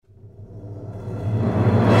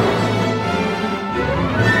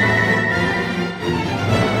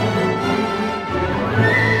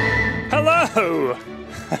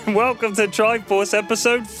welcome to Triforce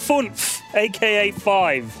episode 5, aka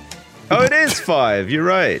 5. Oh, it is 5. You're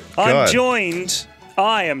right.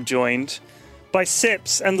 I am joined by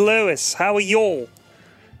Sips and Lewis. How are y'all?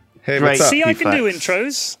 Hey, what's up? See, I can do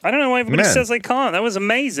intros. I don't know why everybody says I can't. That was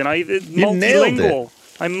amazing. Multilingual.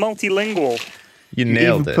 I'm multilingual. You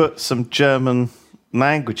nailed it. Put some German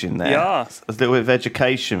language in there. Yeah. A little bit of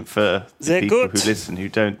education for the people who listen who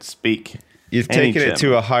don't speak. You've taken it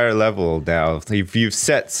to a higher level now. You've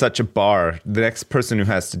set such a bar. The next person who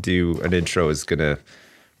has to do an intro is going to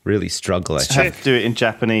really struggle. I have to do it in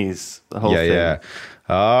Japanese, the whole thing. Yeah.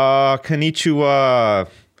 Konnichiwa.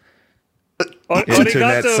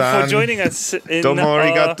 Arigato for joining us in Domo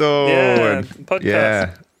arigato. podcast.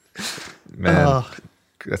 Yeah. Man,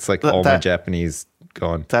 that's like all my Japanese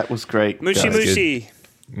gone. That was great. Mushi mushi.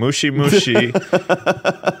 Mushi mushi.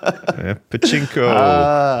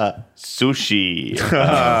 Pachinko. Sushi.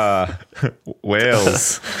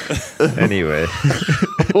 Whales. Anyway.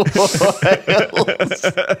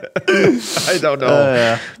 I don't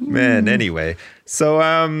know. Man, anyway. So,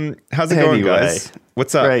 how's it going, guys?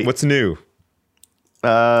 What's up? Great. What's new?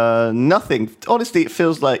 Nothing. Honestly, it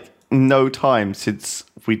feels like no time since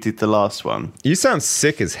we did the last one. You sound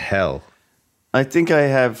sick as hell. I think I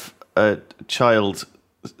have a child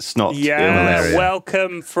snot. Yeah,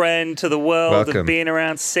 welcome, friend, to the world of being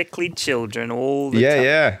around sickly children all the time.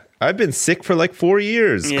 Yeah. I've been sick for like 4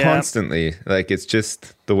 years, constantly. Like, it's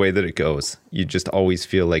just the way that it goes. You just always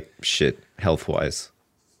feel like shit, health-wise.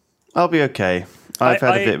 I'll be okay. I've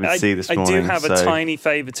had a vitamin C this morning. I do have a tiny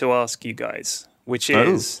favour to ask you guys, which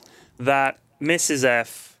is that Mrs.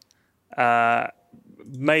 F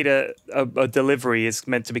made a delivery is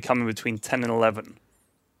meant to be coming between 10 and 11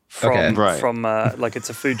 from like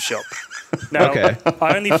it's a food shop. Now,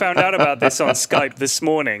 I only found out about this on Skype this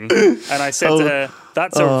morning, and I said to her,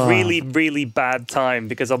 that's a really, really bad time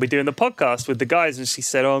because I'll be doing the podcast with the guys, and she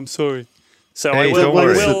said, oh, I'm sorry. So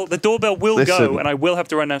the doorbell will go, and I will have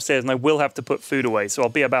to run downstairs, and I will have to put food away. So I'll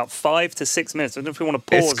be about 5 to 6 minutes. I don't know if we want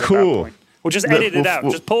to pause. It's cool. At that point. We'll just edit it out.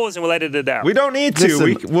 Just pause and we'll edit it out. We don't need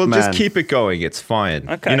to. We'll just keep it going. It's fine.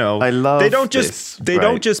 Okay. You know, I love they don't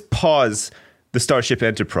just pause the Starship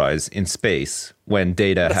Enterprise in space when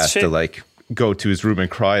Data has to like go to his room and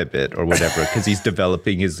cry a bit or whatever because he's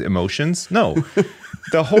developing his emotions. No,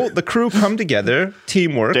 the crew come together,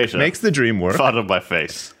 teamwork makes the dream work. Fart on my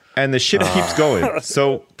face. And the ship keeps going.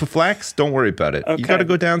 So, Paflax, don't worry about it. Okay. You got to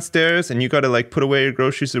go downstairs and you got to like put away your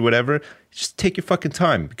groceries or whatever. Just take your fucking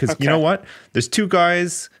time because you know what? There's 2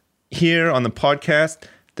 guys here on the podcast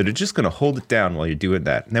that are just going to hold it down while you're doing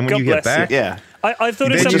that. And then when you get back, I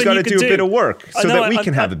thought of something you got to do a bit of work so that we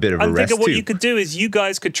can have a bit of a rest too. I'm thinking what you could do is you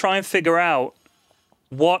guys could try and figure out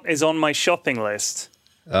what is on my shopping list.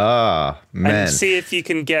 Man. And see if you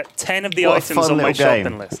can get 10 of the items on my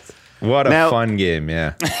shopping list. What a fun game,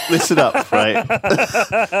 yeah. Listen up, right?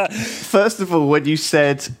 First of all, when you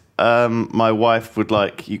said my wife would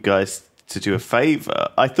like you guys to do a favor,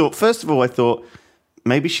 I thought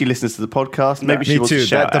maybe she listens to the podcast. Maybe she wants to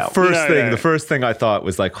shout out. The first thing I thought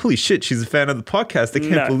was like, holy shit, she's a fan of the podcast. I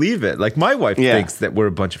can't believe it. Like, my wife thinks that we're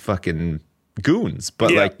a bunch of fucking goons,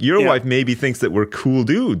 but like your wife maybe thinks that we're cool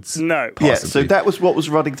dudes. No. Possibly. Yeah, so that was what was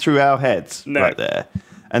running through our heads right there.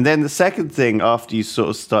 And then the second thing, after you sort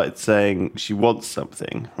of started saying she wants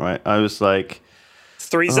something, right? I was like,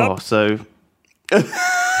 three's up. So,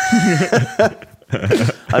 I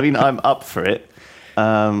mean, I'm up for it,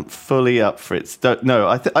 fully up for it.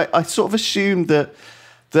 I sort of assumed that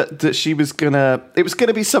she was gonna. It was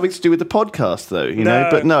gonna be something to do with the podcast, though, you know.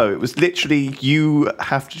 But no, it was literally you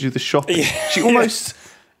have to do the shopping. Yeah. She almost.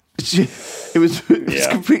 It was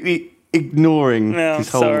completely ignoring his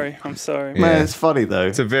whole... I'm sorry. Man, it's funny, though.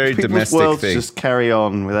 It's a very domestic worlds thing. Just carry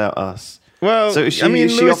on without us. Well, so is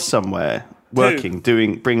she off somewhere, working,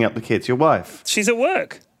 bringing up the kids? Your wife? She's at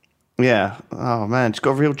work. Yeah. Oh, man, she's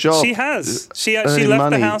got a real job. She has. She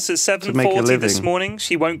left the house at 7:40 this morning.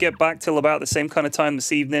 She won't get back till about the same kind of time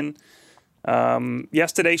this evening.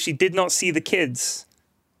 Yesterday, she did not see the kids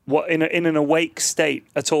in an awake state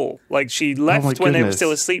at all. Like, she left when they were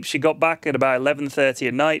still asleep. She got back at about 11:30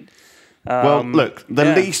 at night. Well, look,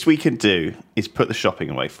 the least we can do is put the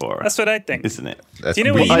shopping away for her. That's what I think, isn't it? Do you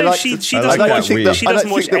know what? She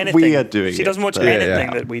doesn't watch anything. We are doing. She doesn't watch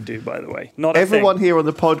anything that we do. By the way, not everyone here on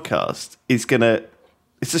the podcast is gonna.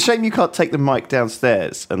 It's a shame you can't take the mic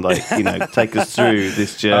downstairs and take us through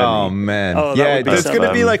this journey. Oh man, there's going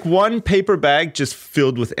to be like one paper bag just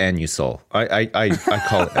filled with Anusol. I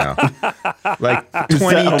call it now. Like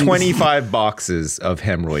 25 boxes of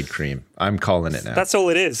hemorrhoid cream. I'm calling it now. That's all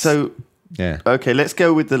it is. So okay, let's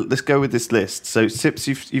go with this list. So Sips,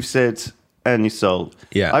 you've said and your salt.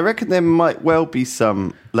 Yeah. I reckon there might well be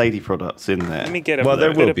some lady products in there. Let me get a Well,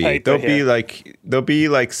 there will be. There'll be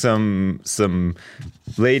like some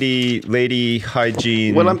lady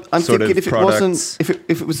hygiene. Well, I'm sort thinking of if it products. wasn't,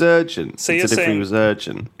 if it was urgent, so you're delivery saying was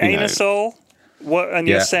urgent. Anusol, what? And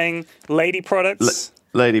you're saying lady products.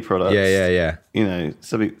 Lady products. Yeah. You know,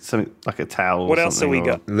 something like a towel. What else have we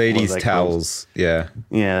got? Ladies' towels. Yeah.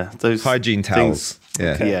 Yeah, those hygiene towels.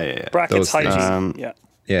 Yeah. Okay. Yeah. Brackets Those hygiene. Yeah.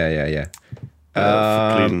 For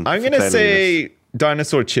I'm gonna say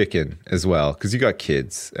dinosaur chicken as well because you got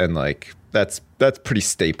kids and like that's pretty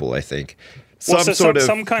staple. I think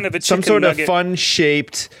some kind of a chicken some sort nugget. of fun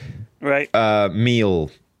shaped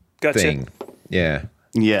meal thing.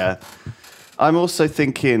 Yeah. I'm also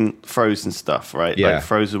thinking frozen stuff, right? Yeah. Like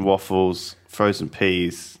frozen waffles, frozen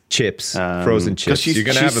peas, chips, frozen chips. You're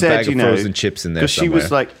gonna have a bag of frozen chips in there. Because she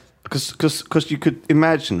was like, because you could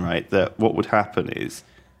imagine, right, that what would happen is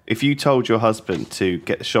if you told your husband to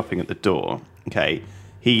get the shopping at the door, okay,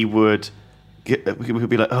 he would be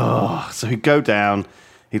like, oh, so he'd go down.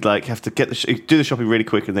 He'd like have to he'd do the shopping really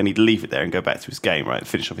quick, and then he'd leave it there and go back to his game, right?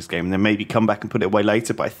 Finish off his game, and then maybe come back and put it away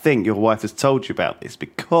later. But I think your wife has told you about this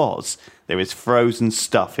because there is frozen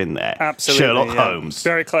stuff in there. Absolutely, Sherlock Holmes.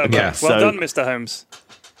 Very clever. Yeah. Well done, Mr. Holmes.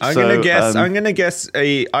 I'm gonna guess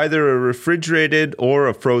either a refrigerated or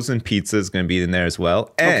a frozen pizza is gonna be in there as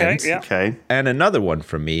well. And and another one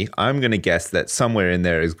from me. I'm gonna guess that somewhere in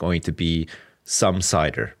there is going to be some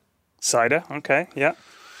cider. Cider. Okay. Yeah.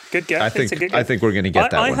 Good guess. I think we're going to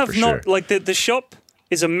get that one for sure. I have not, like, the shop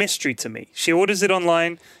is a mystery to me. She orders it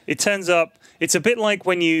online. It turns up. It's a bit like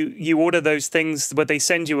when you order those things where they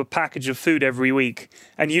send you a package of food every week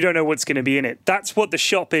and you don't know what's going to be in it. That's what the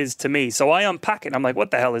shop is to me. So I unpack it and I'm like,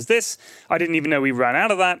 what the hell is this? I didn't even know we ran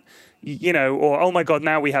out of that. You know, or, oh my God,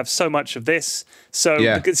 now we have so much of this. So,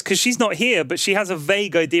 because she's not here, but she has a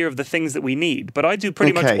vague idea of the things that we need. But I do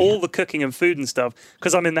pretty much all the cooking and food and stuff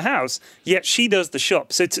because I'm in the house, yet she does the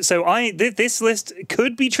shop. So this list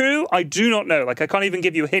could be true. I do not know. Like, I can't even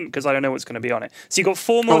give you a hint because I don't know what's going to be on it. So you got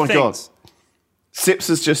 4 more things. God. Sips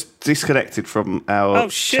has just disconnected from our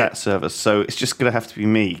chat server, so it's just going to have to be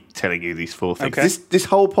me telling you these 4 things. Okay. This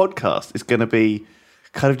whole podcast is going to be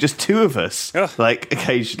kind of just 2 of us, like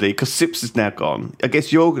occasionally, because Sips is now gone. I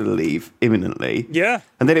guess you're going to leave imminently. Yeah.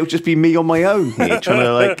 And then it'll just be me on my own here, trying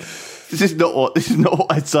to like, this is not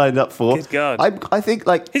what I signed up for. Good God. I think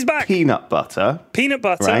like he's back. Peanut butter. Peanut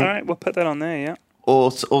butter, right? All right, we'll put that on there, yeah.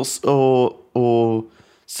 Or some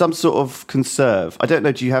sort of conserve. I don't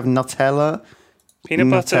know, do you have Nutella? Peanut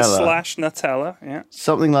butter / Nutella, yeah.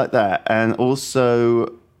 Something like that. And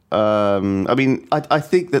also, I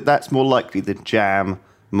think that's more likely than jam,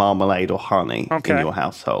 marmalade, or honey in your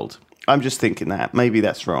household. I'm just thinking that. Maybe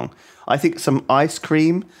that's wrong. I think some ice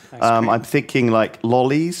cream. I'm thinking like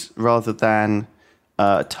lollies rather than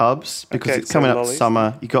tubs because it's coming up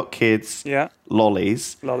summer. You got kids. Yeah.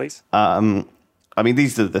 Lollies.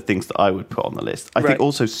 These are the things that I would put on the list. I think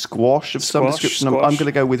also squash of some description. I'm going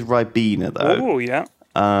to go with Ribena though. Oh yeah.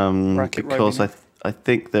 Because Ribena. I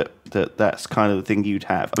think that's kind of the thing you'd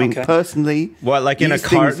have. I mean, personally, what, like in a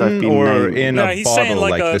carton or in a bottle, saying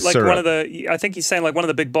like the syrup? One of the. I think he's saying like one of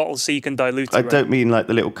the big bottles, so you can dilute it. I don't mean like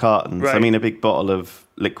the little cartons. Right. I mean a big bottle of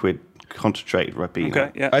liquid concentrated Ribena.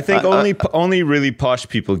 Okay, yeah. I think only really posh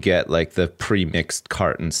people get like the pre-mixed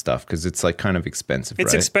carton stuff because it's like kind of expensive.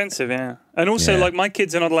 It's expensive, yeah. And also, like my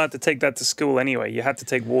kids are not allowed to take that to school anyway. You have to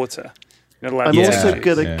take water. I'm also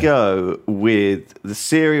going to go with the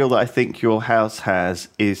cereal that I think your house has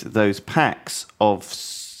is those packs of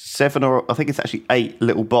 7 or I think it's actually 8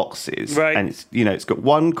 little boxes. Right. And it's got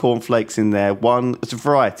 1 cornflakes in there, it's a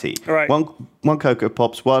variety. Right. One Cocoa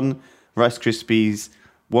Pops, 1 Rice Krispies,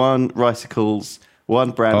 1 Ricicles,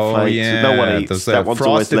 1 bran flakes. Yeah. No one eats. That one's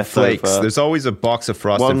always left flakes. over. There's always a box of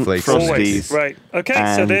frosted flakes. Frosties. Right.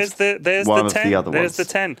 Okay, so there's the 10. There's the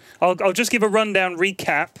 10. I'll just give a rundown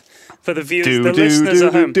recap for the viewers, the listeners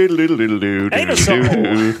at home. Anusol.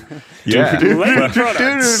 Yeah. Lady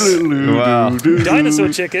products. Wow. Dinosaur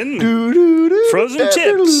chicken. Frozen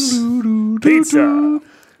chips. Pizza.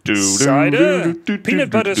 Cider, peanut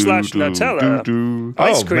butter / Nutella,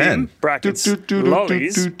 ice cream, brackets,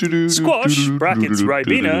 lollies, squash, brackets,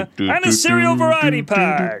 Ribena, and a cereal variety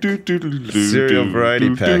pack. Cereal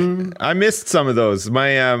variety pack. I missed some of those.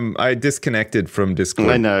 I disconnected from Discord.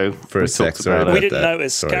 I know. For a sec. Sorry about that. We didn't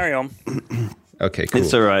notice. Sorry. Carry on. Okay, cool.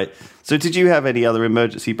 It's all right. So did you have any other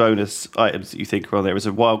emergency bonus items that you think are on there? It was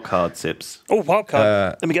a wild card, Sips. Oh, wild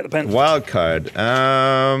card. Let me get the pen. Wild card.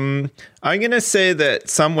 I'm going to say that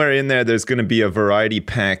somewhere in there's going to be a variety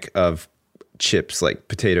pack of chips, like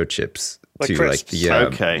potato chips. too, crisps.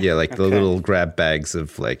 Like the little grab bags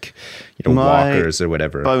of like, Walkers or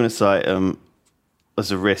whatever. Bonus item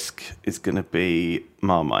as a risk is going to be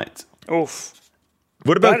Marmite. Oof.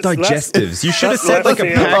 What about digestives? You should have said like a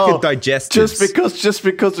pack of digestives. Just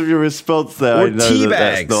because of your response there, or I know tea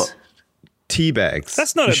that's bags. not. Tea bags.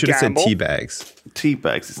 That's not a gamble. You should have said tea bags. Tea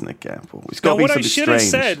bags isn't a gamble. It's got to be what I something should strange. have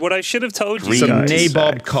said, what I should have told you, Some guys.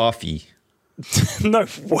 nabob coffee. No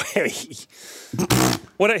way.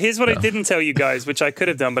 Here's what I didn't tell you guys, which I could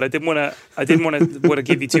have done, but I didn't want to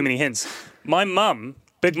give you too many hints. My mum,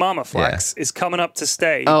 Big Mama Flax, is coming up to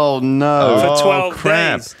stay. Oh no! For 12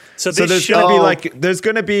 days. So there's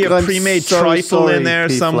going to be a pre-made trifle in there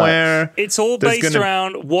somewhere. Flax. It's all based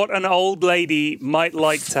around what an old lady might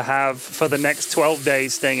like to have for the next 12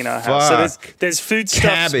 days staying in our house. So there's food stuff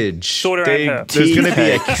cabbage. Sort around her. There's going to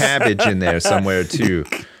be a cabbage in there somewhere too.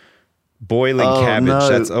 Boiling cabbage. No.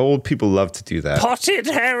 That's old people love to do that. Potted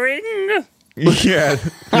herring. Yeah.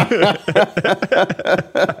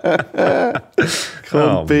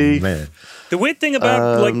 Man. The weird thing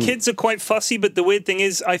about kids are quite fussy, but the weird thing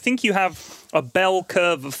is I think you have a bell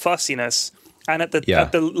curve of fussiness, and at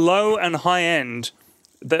the low and high end,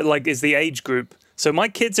 that is the age group. So my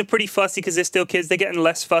kids are pretty fussy because they're still kids. They're getting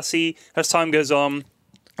less fussy as time goes on.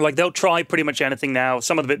 Like they'll try pretty much anything now.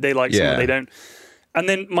 Some of it they like, some of it they don't. And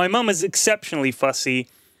then my mum is exceptionally fussy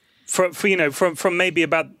from maybe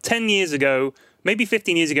about 10 years ago, maybe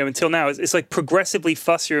 15 years ago until now. It's like progressively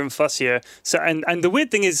fussier and fussier. So and the weird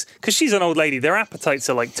thing is, because she's an old lady, their appetites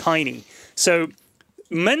are like tiny. So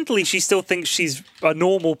mentally she still thinks she's a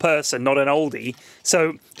normal person, not an oldie.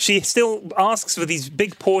 So she still asks for these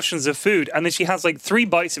big portions of food, and then she has like 3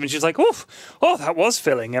 bites of it and she's like, oh, that was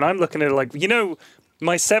filling. And I'm looking at her like,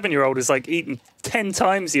 my 7-year-old is like eating 10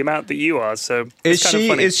 times the amount that you are. So it's kind of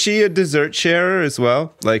funny. Is she a dessert sharer as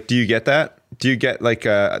well? Like, do you get that? Do you get like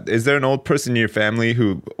is there an old person in your family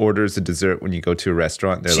who orders a dessert when you go to a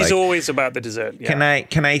restaurant? She's always about the dessert. Yeah.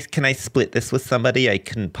 Can I split this with somebody? I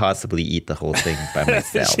couldn't possibly eat the whole thing by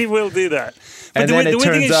myself. She will do that. But and the then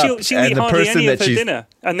weird thing is she'll eat hardly any of her she's... dinner,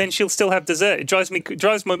 and then she'll still have dessert. It drives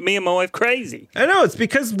me and my wife crazy. I know, it's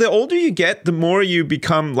because the older you get, the more you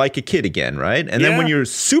become like a kid again, right? And then when you're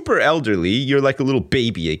super elderly, you're like a little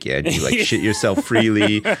baby again. You like shit yourself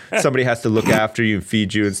freely. Somebody has to look after you and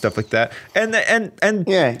feed you and stuff like that. And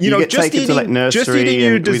you get just taken to like nursery, just eating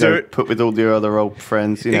your dessert, put with all your other old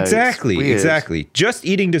friends. Exactly. Just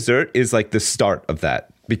eating dessert is like the start of that,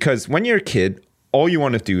 because when you're a kid, all you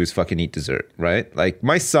want to do is fucking eat dessert, right? Like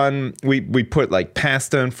my son, we put like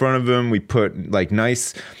pasta in front of him. We put like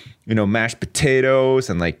nice, mashed potatoes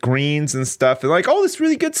and like greens and stuff, and like all this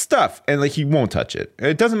really good stuff. And like he won't touch it.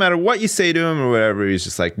 It doesn't matter what you say to him or whatever. He's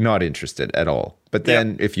just like not interested at all. But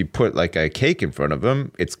then if you put like a cake in front of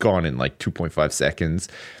him, it's gone in like 2.5 seconds.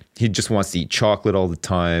 He just wants to eat chocolate all the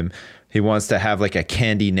time. He wants to have like a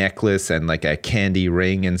candy necklace and like a candy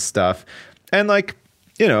ring and stuff. And like,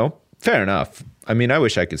 fair enough. I mean, I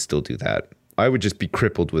wish I could still do that. I would just be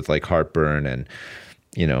crippled with like heartburn and,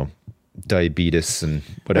 diabetes and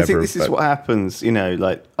whatever. I think this is what happens,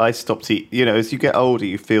 like I stopped eating, as you get older,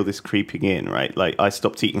 you feel this creeping in, right? Like I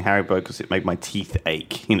stopped eating Haribo because it made my teeth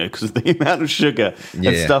ache, because of the amount of sugar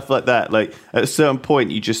and stuff like that. Like at a certain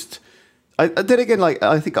point, you just, then again, like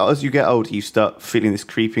I think as you get older, you start feeling this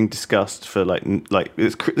creeping disgust for like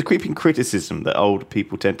it's the creeping criticism that old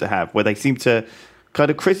people tend to have, where they seem to kind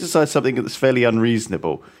of criticize something that's fairly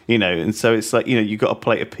unreasonable, and so it's like, you got a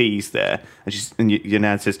plate of peas there, and your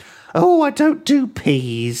nan says, "Oh, I don't do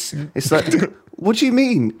peas." It's like, what do you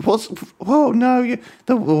mean? Oh no,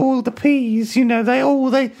 all the peas,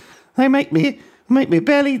 they make me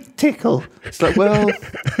belly tickle. It's like, well,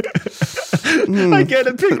 I get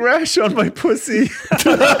a big rash on my pussy.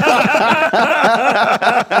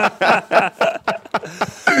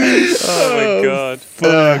 Oh my god!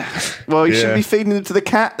 Fuck. Well, you shouldn't be feeding them to the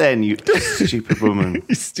cat then, you stupid woman.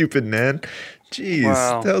 You stupid man. Jeez,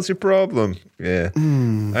 what the hell's your problem? Yeah, I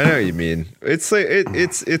know what you mean. It's like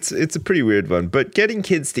it's a pretty weird one, but getting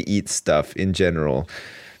kids to eat stuff in general,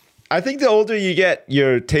 I think the older you get,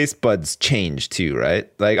 your taste buds change too,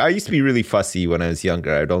 right? Like I used to be really fussy when I was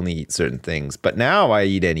younger. I'd only eat certain things, but now I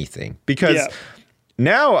eat anything because. Yeah.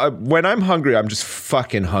 Now, when I'm hungry, I'm just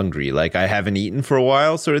fucking hungry. Like I haven't eaten for a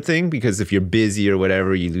while, sort of thing. Because if you're busy or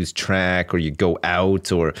whatever, you lose track, or you go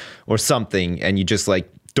out or something, and you just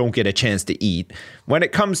like don't get a chance to eat. When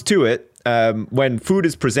it comes to it, when food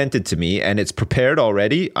is presented to me and it's prepared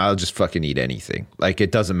already, I'll just fucking eat anything. Like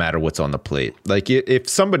it doesn't matter what's on the plate. Like if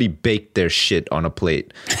somebody baked their shit on a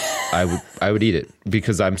plate, I would eat it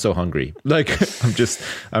because I'm so hungry. Like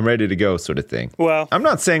I'm ready to go, sort of thing. Well, I'm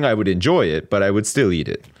not saying I would enjoy it, but I would still eat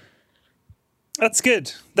it. That's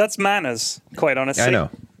good. That's manners, quite honestly. I know.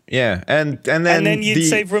 Yeah, and then you'd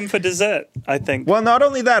save room for dessert, I think. Well, not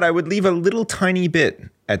only that, I would leave a little tiny bit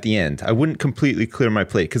at the end. I wouldn't completely clear my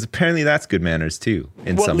plate, because apparently that's good manners too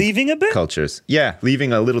in some leaving a bit? cultures. Yeah,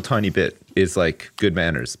 leaving a little tiny bit is like good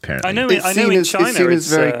manners, apparently. I know in China it's seen as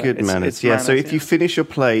very good manners. It's manners, so if you finish your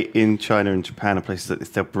plate in China and Japan and places like this,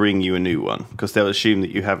 they'll bring you a new one, because they'll assume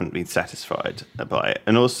that you haven't been satisfied by it.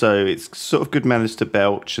 And also, it's sort of good manners to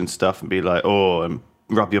belch and stuff and be like, and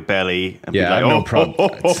rub your belly and be like, no problem.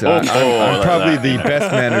 I'm probably the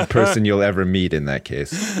best mannered person you'll ever meet in that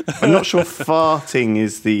case. I'm not sure farting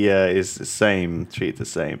is the same, treated the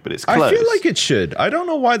same, but it's close. I feel like it should. I don't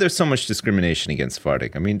know why there's so much discrimination against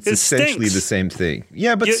farting. I mean, it's essentially the same thing.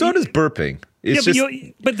 Yeah, but so does burping.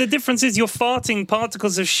 But the difference is you're farting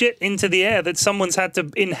particles of shit into the air that someone's had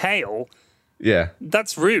to inhale. Yeah.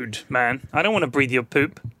 That's rude, man. I don't want to breathe your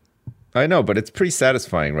poop. I know, but it's pretty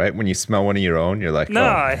satisfying, right? When you smell one of your own, you're like, no,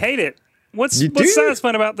 I hate it. What's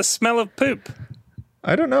satisfying about the smell of poop?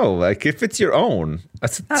 I don't know. Like, if it's your own,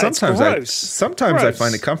 sometimes I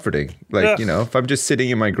find it comforting. Like, if I'm just sitting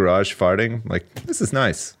in my garage farting, like, this is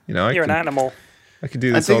nice. You're an animal. I could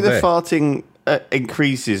do this all day. I think the farting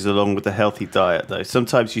increases along with the healthy diet, though.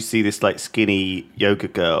 Sometimes you see this, like, skinny yoga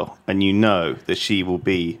girl, and you know that she will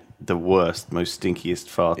be the worst, most stinkiest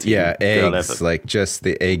farting girl eggs, ever. like just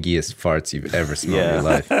the eggiest farts you've ever smelled in your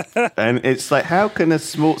life. And it's like, how can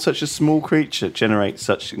such a small creature generate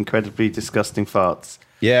such incredibly disgusting farts?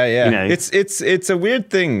 Yeah. It's a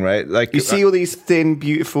weird thing, right? Like, you see all these thin,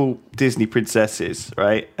 beautiful Disney princesses,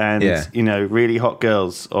 right? And really hot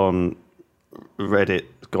girls on Reddit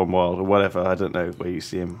Gone Wild or whatever. I don't know where you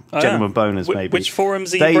see them. Gentleman boners, maybe. Which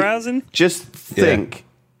forums are you browsing? Just think.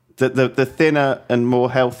 The thinner and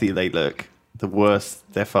more healthy they look, the worse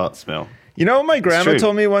their farts smell. You know what my grandma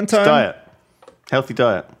told me one time? It's diet. Healthy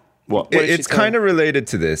diet. What it's kind of related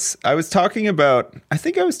to this. I was talking about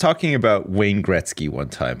Wayne Gretzky one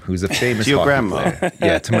time, who's a famous hockey player.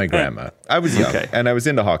 Yeah, to my grandma. I was young, and I was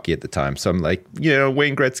into hockey at the time. So I'm like,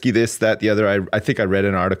 Wayne Gretzky, this, that, the other. I think I read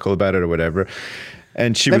an article about it or whatever.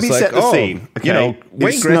 And she was like, scene, okay?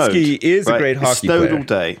 Wayne Gretzky is a great hockey player. It's snowed all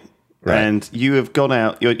day. Right. And you have gone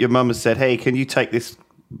out, your mum has said, hey, can you take this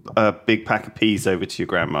big pack of peas over to your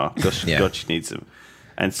grandma? Gosh, God, she needs them.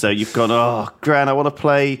 And so you've gone, Gran, I want to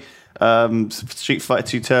play Street Fighter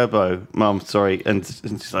 2 Turbo. Mum, sorry. And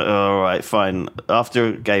she's like, all right, fine. After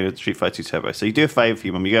a game of Street Fighter 2 Turbo. So you do a favour for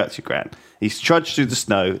your mum, you go out to your gran. He's trudged through the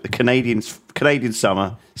snow, the Canadian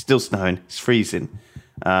summer, still snowing, it's freezing.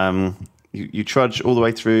 You trudge all the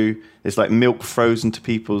way through. There's like milk frozen to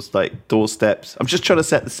people's like doorsteps. I'm just trying to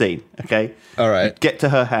set the scene, okay? All right. You get to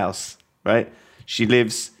her house, right? She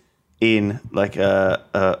lives in like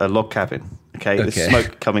a log cabin, okay? There's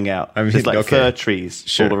smoke coming out. There's like fir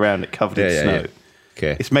trees all around it covered in snow. Yeah.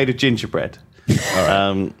 Okay. It's made of gingerbread. All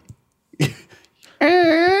right.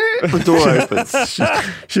 The door opens.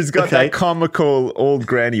 She's got that comical old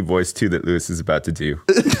granny voice too that Lewis is about to do.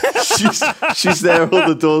 she's there on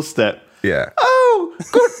the doorstep. Yeah. Oh,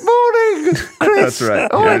 good morning, Chris. That's right.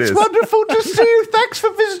 Oh, it's wonderful to see you. Thanks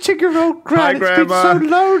for visiting your old gran. Hi, it's Grandma. been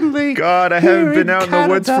so lonely. God, I haven't been out in the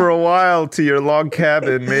woods for a while to your log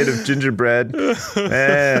cabin made of gingerbread.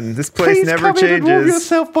 Man, this place Please never come changes. In and warm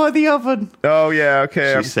yourself by the oven. Oh, yeah,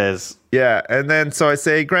 okay. She says. Yeah, and then so I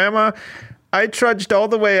say, Grandma, I trudged all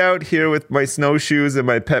the way out here with my snowshoes and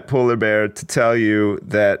my pet polar bear to tell you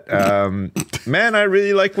that, man, I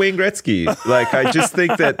really like Wayne Gretzky. Like, I just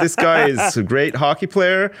think that this guy is a great hockey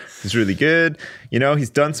player. He's really good. He's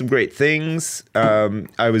done some great things.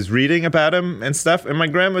 I was reading about him and stuff. And my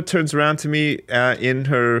grandma turns around to me in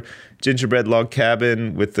her gingerbread log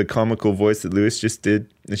cabin with the comical voice that Lewis just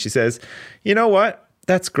did. And she says, you know what?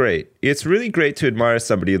 That's great. It's really great to admire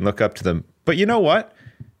somebody and look up to them. But you know what?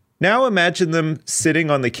 Now imagine them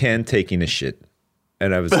sitting on the can taking a shit.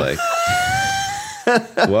 And I was like,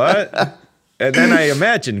 what? And then I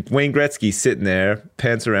imagined Wayne Gretzky sitting there,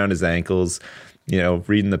 pants around his ankles,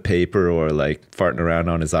 reading the paper or like farting around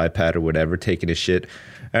on his iPad or whatever, taking a shit.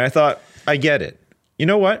 And I thought, I get it. You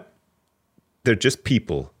know what? They're just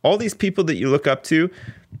people. All these people that you look up to,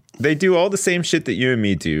 they do all the same shit that you and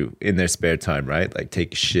me do in their spare time, right? Like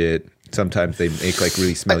take a shit. Sometimes they make like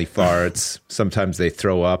really smelly farts. Sometimes they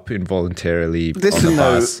throw up involuntarily on the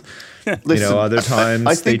bus. Other times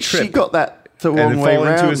I think they trip. She got that the and wrong way fall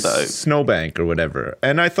around, into a snowbank or whatever.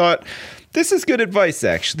 And I thought, this is good advice,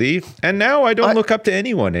 actually. And now I don't look up to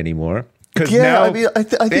anyone anymore. Because now, I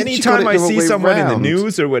think anytime I see someone in the round.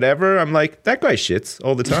 news or whatever, I'm like, that guy shits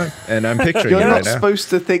all the time. And I'm picturing You're it right not now. supposed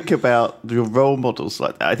to think about your role models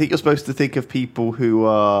like that. I think you're supposed to think of people who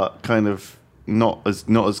are kind of not as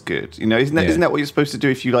good. You know, isn't that what you're supposed to do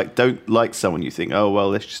if you like don't like someone? You think, oh well,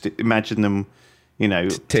 let's just imagine them, you know,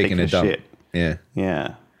 taking a dump. Shit.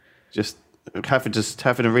 Yeah, just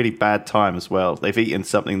having a really bad time as well. They've eaten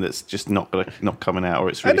something that's just not coming out, or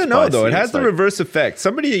it's really I don't know though. It has the reverse effect.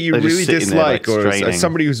 Somebody that you really dislike, or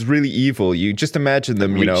somebody who's really evil. You just imagine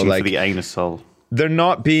them, you know, like for the anus hole. They're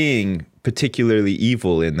not being particularly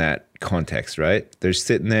evil in that context, right? They're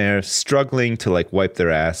sitting there struggling to like wipe their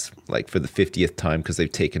ass like for the 50th time because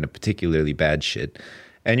they've taken a particularly bad shit.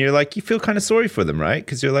 And you're like, you feel kind of sorry for them, right?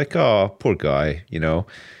 Because you're like, oh, poor guy, you know.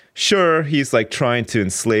 Sure, he's like trying to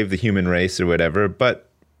enslave the human race or whatever, but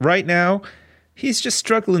right now he's just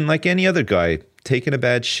struggling like any other guy, taking a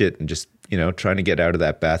bad shit and just, you know, trying to get out of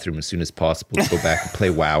that bathroom as soon as possible to go back and play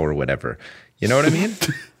WoW or whatever. You know what I mean?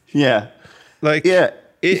 Yeah. Like, yeah,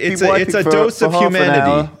 it's a dose of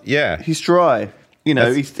humanity. Yeah, he's dry. You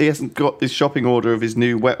know, he hasn't got his shopping order of his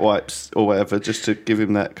new wet wipes or whatever, just to give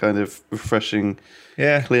him that kind of refreshing,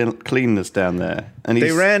 cleanness down there. And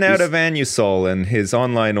they ran out of Anusol, and his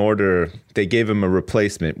online order, they gave him a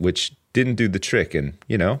replacement, which didn't do the trick. And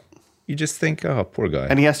you know, you just think, oh, poor guy.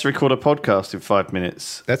 And he has to record a podcast in 5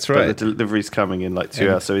 minutes. That's right. But the delivery's coming in like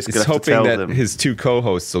 2 hours, so he's going to have to tell them. His two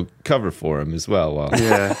co-hosts will cover for him as well. While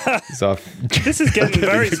he's off. This is getting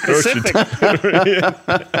very specific.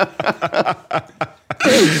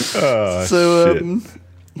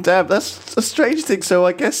 Damn, that's a strange thing. So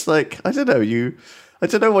I guess, like, I don't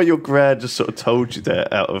know why your gran just sort of told you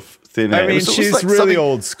that out of thin air. I mean, she's like really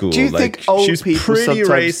old school. Do you think old she's people pretty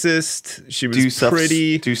racist? She was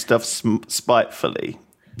do stuff spitefully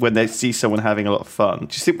when they see someone having a lot of fun?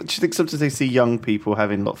 Do you think sometimes they see young people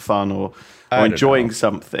having a lot of fun or enjoying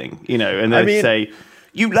something, you know, and they say,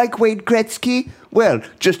 "You like Wayne Gretzky? Well,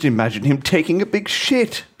 just imagine him taking a big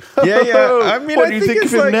shit." Yeah. I mean, what do you think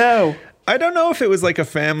of him now? I don't know if it was like a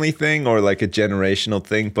family thing or like a generational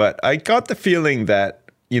thing, but I got the feeling that,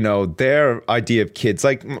 you know, their idea of kids,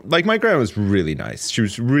 like my grandma was really nice. She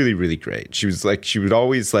was really, really great. She would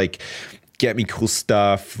always like get me cool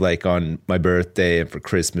stuff like on my birthday and for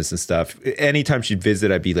Christmas and stuff. Anytime she'd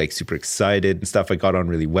visit, I'd be like super excited and stuff. I got on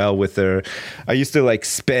really well with her. I used to like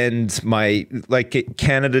spend my, like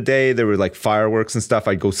Canada Day, there were like fireworks and stuff.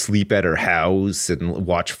 I'd go sleep at her house and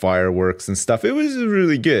watch fireworks and stuff. It was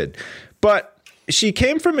really good. But she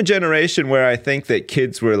came from a generation where I think that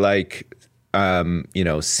kids were like, you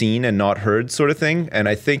know, seen and not heard sort of thing. And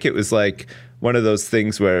I think it was like one of those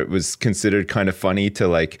things where it was considered kind of funny to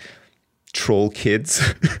like troll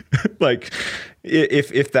kids, like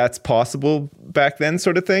if that's possible back then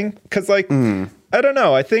sort of thing. Because like, I don't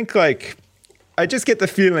know. I think like, I just get the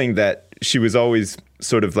feeling that she was always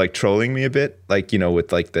sort of like trolling me a bit, like, you know,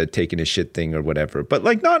 with like the taking a shit thing or whatever, but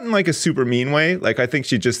like not in like a super mean way. Like I think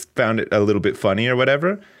she just found it a little bit funny or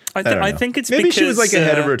whatever. I think it's maybe because she was like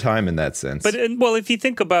ahead of her time in that sense. But well, if you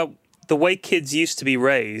think about the way kids used to be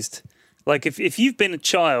raised, like if you've been a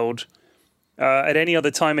child at any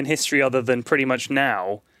other time in history other than pretty much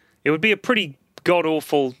now, it would be a pretty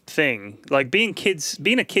god-awful thing. Like being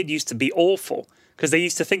a kid used to be awful because they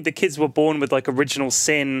used to think the kids were born with like original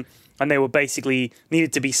sin and they were basically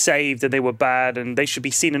needed to be saved and they were bad and they should be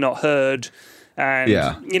seen and not heard. And,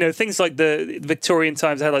 you know, things like the Victorian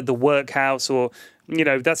times had like the workhouse or, you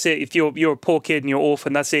know, that's it. If you're a poor kid and you're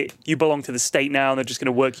orphan, that's it. You belong to the state now and they're just going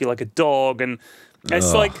to work you like a dog. And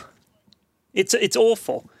it's like, it's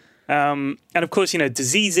awful. And of course, you know,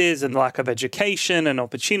 diseases and lack of education and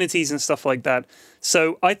opportunities and stuff like that.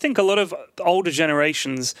 So I think a lot of older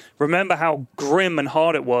generations remember how grim and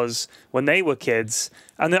hard it was when they were kids.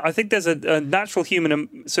 And I think there's a natural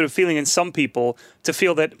human sort of feeling in some people to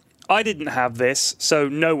feel that I didn't have this, so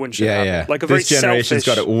no one should have it. Like a this very generation's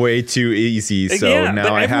got it way too easy, so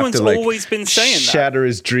now I have to like always been saying shatter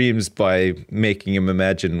his dreams by making him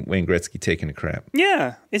imagine Wayne Gretzky taking a crap.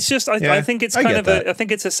 Yeah, it's just I think it's kind of I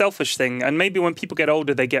think it's a selfish thing, and maybe when people get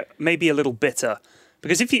older, they get maybe a little bitter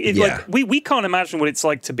because if like we can't imagine what it's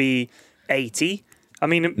like to be 80. I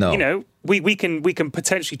mean, you know, we can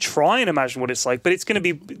potentially try and imagine what it's like, but it's going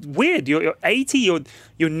to be weird. You're 80,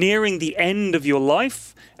 you're nearing the end of your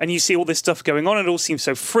life, and you see all this stuff going on, and it all seems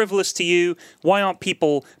so frivolous to you. Why aren't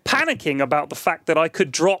people panicking about the fact that I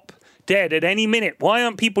could drop dead at any minute? Why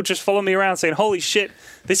aren't people just following me around saying, "Holy shit,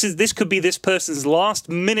 this could be this person's last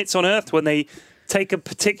minutes on Earth when they take a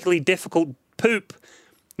particularly difficult poop"?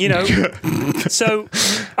 You know, so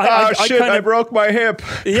I broke my hip.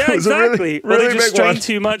 Yeah, exactly. Really, they just strain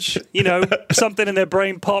too much. You know, something in their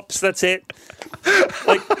brain pops. That's it.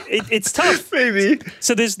 Like it's tough. Maybe.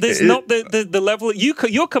 So there's not the level you're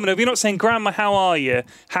coming over. You're not saying, "Grandma, how are you?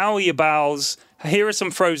 How are your bowels? here are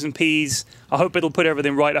some frozen peas. I hope it'll put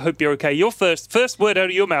everything right. I hope you're okay. Your first word out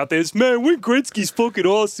of your mouth is, man, Wayne Gretzky's fucking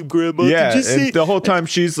awesome, Grandma. Yeah, did you see? And the whole time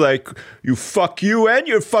she's like, you fuck you and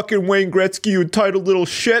you're fucking Wayne Gretzky, you entitled little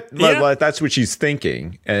shit. Yeah. Like, that's what she's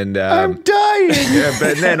thinking. And I'm dying. Yeah,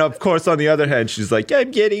 but then, of course, on the other hand, she's like,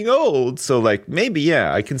 I'm getting old. So, like, maybe,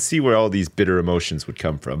 yeah, I can see where all these bitter emotions would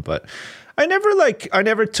come from. But I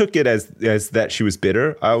never took it as that she was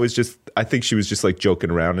bitter. I think she was just like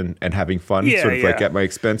joking around and having fun, like at my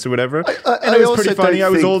expense or whatever. And it was pretty funny. I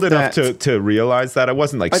was old enough to realize that. I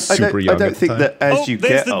wasn't like super young. I don't think that as you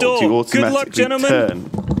get old, you automatically turn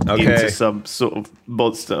into some sort of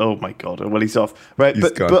monster. Oh my God! Well, he's off. Right,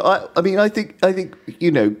 but I mean, I think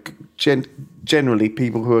generally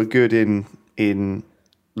people who are good in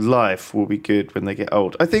life will be good when they get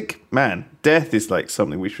old. I think, man, death is like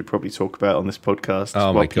something we should probably talk about on this podcast.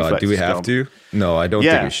 Oh my God, do we have to? No, I don't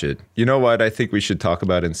think we should. You know what I think we should talk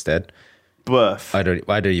about instead? Birth. I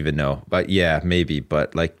don't even know. But yeah, maybe.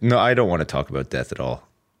 But like, no, I don't want to talk about death at all.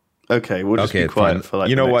 Okay, we'll just be quiet for like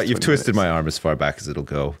you know what? You've twisted minutes. my arm as far back as it'll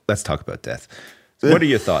go. Let's talk about death. What are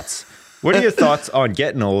your thoughts? What are your thoughts on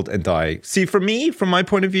getting old and dying? See, for me, from my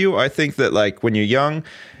point of view, I think that like when you're young,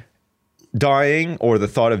 dying or the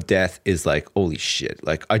thought of death is like, holy shit,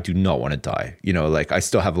 like I do not want to die. You know, like I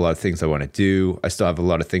still have a lot of things I want to do. I still have a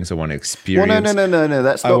lot of things I want to experience. Well, no.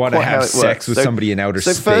 That's not I want to have sex with somebody in outer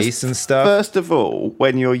space and stuff. First of all,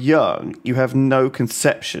 when you're young, you have no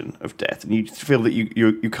conception of death and you feel that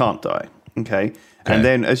you can't die. Okay. And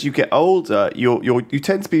then as you get older, you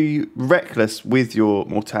tend to be reckless with your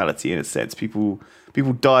mortality in a sense. People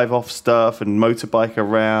dive off stuff and motorbike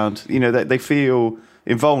around. You know, they feel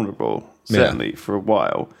invulnerable. Certainly for a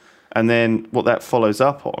while. And then what that follows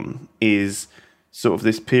up on is sort of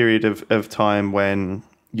this period of time when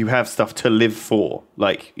you have stuff to live for.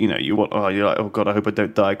 Like, you know, you're like, oh God, I hope I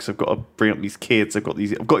don't die because I've got to bring up these kids. I've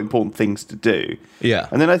got important things to do. Yeah.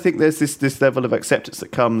 And then I think there's this level of acceptance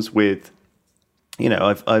that comes with, you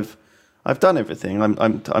know, I've done everything.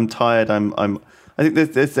 I'm tired. I think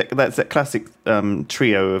that's that classic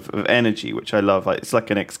trio of energy, which I love. It's like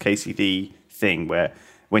an ex-KCD thing where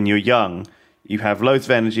when you're young, you have loads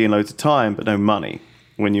of energy and loads of time, but no money.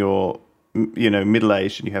 When you're,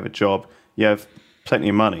 middle-aged and you have a job, you have plenty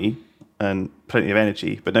of money and plenty of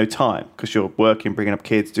energy, but no time because you're working, bringing up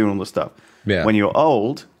kids, doing all the stuff. Yeah. When you're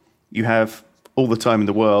old, you have all the time in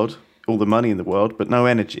the world, all the money in the world, but no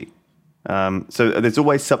energy. So there's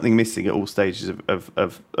always something missing at all stages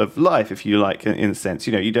of life, if you like, in a sense.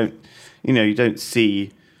 You don't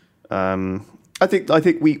see. I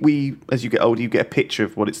think we as you get older, you get a picture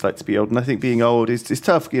of what it's like to be old, and I think being old is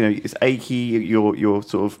tough. You know, it's achy. Your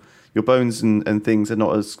sort of your bones and things are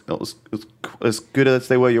not as good as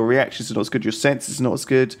they were. Your reactions are not as good. Your senses are not as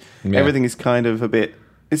good. Yeah. Everything is kind of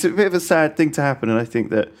it's a bit of a sad thing to happen, and I think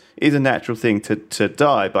that it is a natural thing to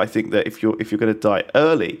die. But I think that if you're going to die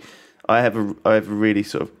early, I have a really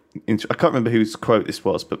sort of I can't remember whose quote this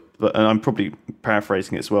was, but and I'm probably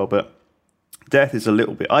paraphrasing it as well, but. Death is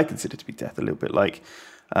I consider to be death a little bit like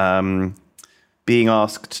being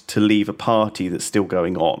asked to leave a party that's still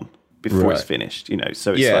going on before it's finished, you know.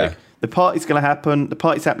 So it's like the party's going to happen, the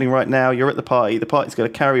party's happening right now, you're at the party's going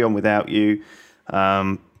to carry on without you,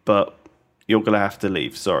 but you're going to have to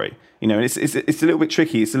leave, sorry. You know, and it's a little bit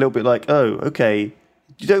tricky. It's a little bit like, oh, okay,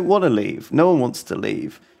 you don't want to leave. No one wants to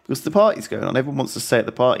leave because the party's going on. Everyone wants to stay at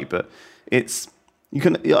the party, but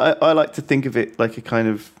I like to think of it like a kind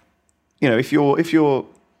of, you know, if you're,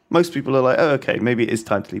 most people are like, oh, okay, maybe it is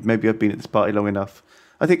time to leave. Maybe I've been at this party long enough.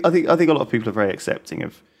 I think a lot of people are very accepting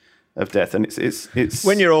of death, and it's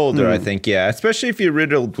when you're older. I think, yeah, especially if you're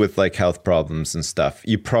riddled with like health problems and stuff.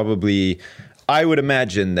 You probably, I would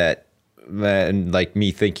imagine that, and like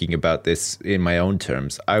me thinking about this in my own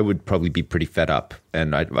terms, I would probably be pretty fed up.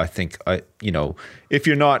 And I think if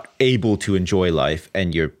you're not able to enjoy life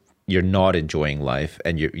and you're not enjoying life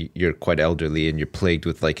and you're quite elderly and you're plagued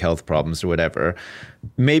with like health problems or whatever,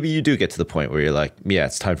 maybe you do get to the point where you're like, yeah,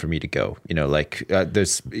 it's time for me to go. You know, like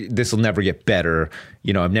this will never get better.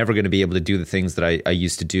 You know, I'm never going to be able to do the things that I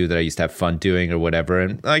used to do, that I used to have fun doing or whatever.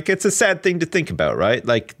 And like, it's a sad thing to think about, right?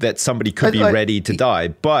 Like that somebody could be ready to die.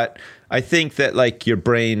 But I think that like your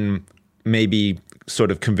brain maybe sort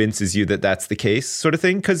of convinces you that that's the case, sort of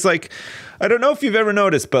thing. Cause like, I don't know if you've ever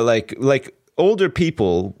noticed, but like older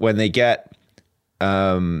people, when they get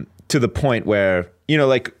to the point where, you know,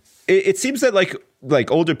 like it seems that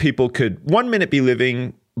like older people could 1 minute be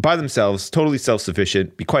living by themselves, totally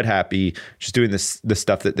self-sufficient, be quite happy, just doing the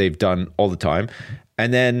stuff that they've done all the time.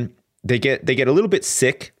 And then they get a little bit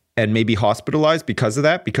sick and maybe hospitalized because of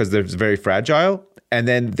that, because they're very fragile. And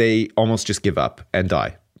then they almost just give up and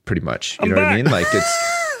die pretty much. You know what I mean? Like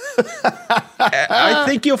I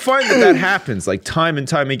think you'll find that happens like time and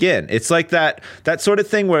time again. It's like that sort of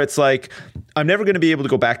thing where it's like, I'm never going to be able to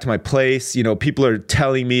go back to my place. You know, people are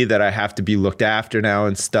telling me that I have to be looked after now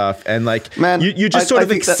and stuff. And like, man, you just sort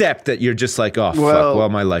of accept that you're just like, oh, fuck, well,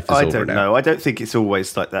 my life is over now. I don't know. I don't think it's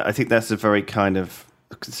always like that. I think that's a very kind of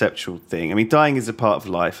conceptual thing. I mean, dying is a part of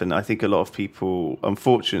life. And I think a lot of people,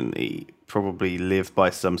 unfortunately, probably live by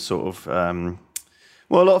some sort of...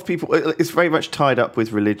 well, a lot of people, it's very much tied up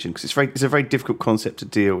with religion because it's a very difficult concept to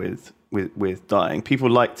deal with dying. People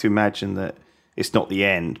like to imagine that it's not the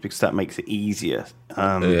end because that makes it easier.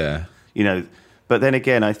 You know, but then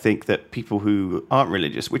again, I think that people who aren't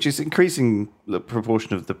religious, which is increasing the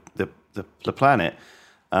proportion of the planet,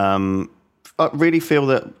 really feel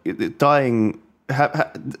that dying,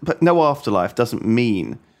 but no afterlife doesn't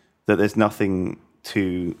mean that there's nothing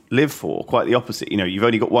to live for. Quite the opposite. You know, you've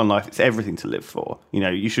only got one life. It's everything to live for. You know,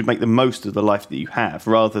 you should make the most of the life that you have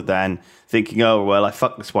rather than thinking, oh, well, I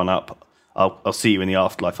fucked this one up. I'll see you in the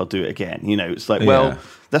afterlife. I'll do it again. You know, it's like, well,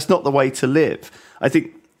 that's not the way to live. I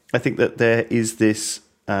think that there is this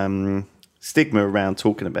stigma around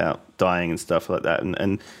talking about dying and stuff like that.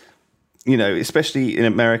 And you know, especially in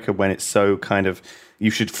America when it's so kind of,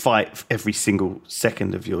 you should fight every single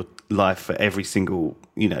second of your life for every single,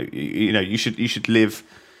 you should live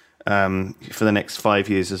for the next 5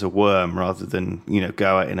 years as a worm rather than,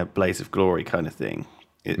 go out in a blaze of glory kind of thing.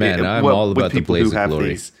 I'm all about the blaze of glory.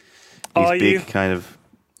 These big kind of...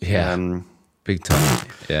 big time,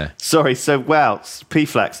 yeah. Sorry, so wow,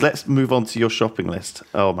 P-Flax, let's move on to your shopping list.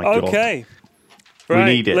 Oh my God. Okay. Right,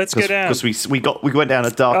 we need it. Let's go down. Because we went down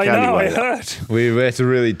a dark alleyway. I heard. It's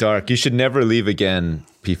really dark. You should never leave again,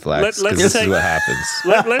 P-Flax, because this is what happens.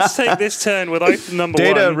 Let's take this turn with item number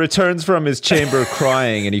Data one. returns from his chamber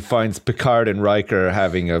crying, and he finds Picard and Riker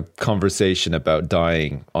having a conversation about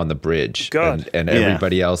dying on the bridge. God. And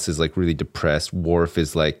everybody else is like really depressed. Worf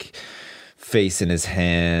is like face in his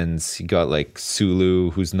hands. You got like Sulu,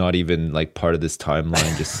 who's not even like part of this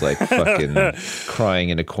timeline, just like fucking crying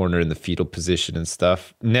in a corner in the fetal position and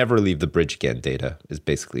stuff. Never leave the bridge again, Data, is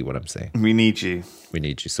basically what I'm saying. We need you. We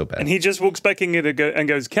need you so bad. And he just walks back in and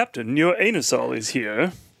goes, Captain, your anusol is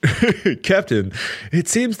here. Captain, it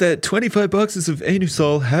seems that 25 boxes of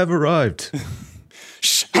anusol have arrived.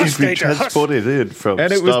 He's been transported in from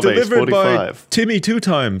and it was Starbase delivered 45. by Timmy 2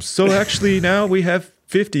 times. So actually now we have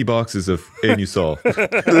 50 boxes of anusol.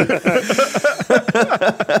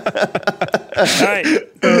 Right.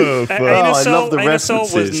 Oh, fuck. I love the anusol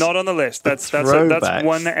references. was not on the list. That's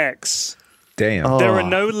 1X. Damn. Oh. There are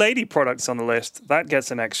no lady products on the list. That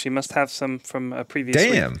gets an X. She must have some from a previous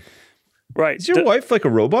Damn. week. Right. Is your wife like a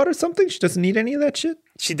robot or something? She doesn't need any of that shit?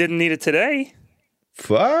 She didn't need it today.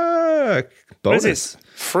 Fuck. Bonus. What is this?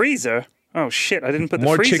 Freezer? Oh shit! I didn't put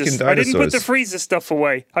More the freezer. chicken I didn't put the dinosaurs. freezer stuff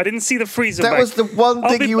away. I didn't see the freezer. That back. was the one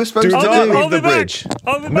thing you were supposed Do to not do. leave the bridge.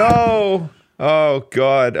 I'll be back. No. Oh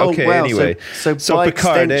God. Okay. wow. Anyway, so by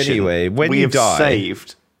Picard. extension, Anyway, when we you have die,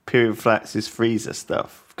 saved P-Flax's freezer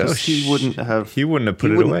stuff because he wouldn't have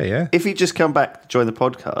put it away. Yeah. If he'd just come back to join the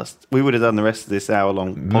podcast, we would have done the rest of this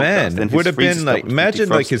hour-long podcast. Man, would have been like, imagine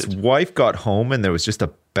like his wife got home and there was just a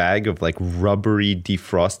bag of like rubbery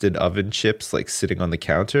defrosted oven chips like sitting on the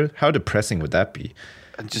counter. How depressing would that be?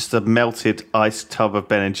 And just a melted ice tub of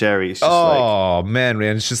Ben and Jerry's. Man,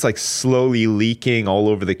 it's just like slowly leaking all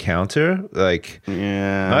over the counter. Like,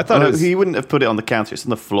 yeah, I thought he wouldn't have put it on the counter. It's on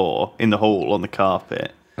the floor, in the hall, on the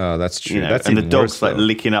carpet. Oh, that's true. That's and the dog's like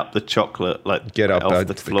licking up the chocolate, like get up off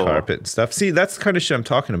the floor. Carpet and stuff. See, that's the kind of shit I'm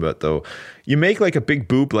talking about, though. You make like a big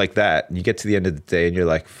boob like that, and you get to the end of the day, and you're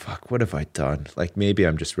like, "Fuck, what have I done? Like, maybe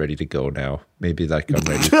I'm just ready to go now. Maybe like I'm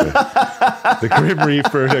ready for the Grim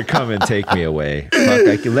Reaper to come and take me away. Fuck,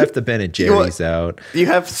 like you left the Ben and Jerry's out. You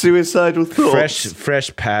have suicidal thoughts.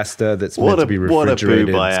 Fresh pasta that's meant to be refrigerated.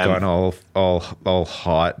 It's gone all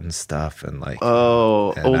hot and stuff, and like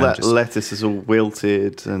all that lettuce is all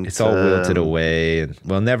wilted, and it's all wilted away, and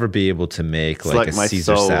we'll never be able to make like a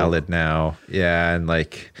Caesar salad now. Yeah, and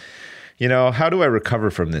like, how do I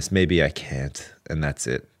recover from this? Maybe I can't, and that's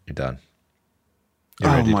it. You're done.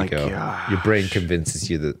 You're ready to go. Gosh. Your brain convinces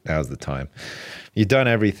you that now's the time. You've done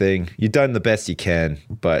everything. You've done the best you can,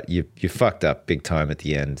 but you fucked up big time at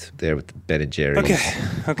the end there with the Ben and Jerry's.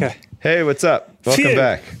 Okay. Hey, what's up? Welcome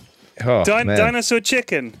back. Oh, man. Dinosaur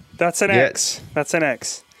chicken. That's an X. That's an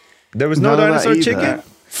X. There was no dinosaur chicken?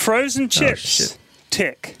 Frozen chips. Oh, shit.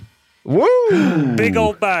 Tick. Woo! Big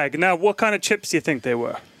old bag. Now, what kind of chips do you think they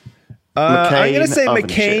were? I'm going to say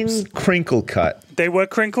McCain chips. crinkle cut. They were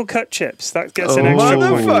crinkle cut chips. That gets an extra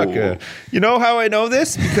point. Motherfucker. You know how I know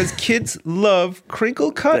this? Because kids love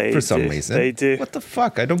crinkle cut for some reason. They do. What the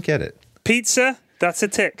fuck? I don't get it. Pizza, that's a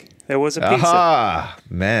tick. There was a pizza. Aha,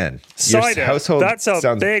 man. Cider, household that's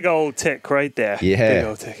a big old tick right there. Yeah. Big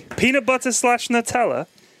old tick. Peanut butter / Nutella,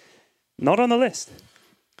 not on the list.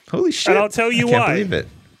 Holy shit. And I'll tell you I can't why. believe it.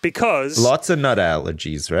 Because... Lots of nut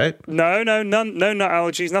allergies, right? No nut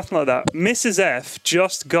allergies, nothing like that. Mrs. F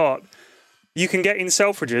just got... You can get in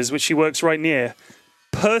Selfridges, which she works right near,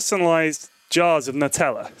 personalised jars of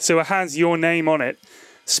Nutella. So it has your name on it,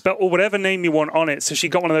 or whatever name you want on it. So she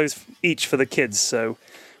got one of those each for the kids. So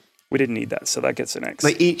we didn't need that. So that gets an X.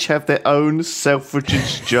 They each have their own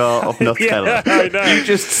Selfridges jar of Nutella. Yeah, I know. You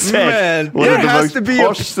just said one of the most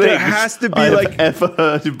posh things I've ever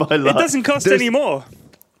heard in my life. It doesn't cost any more.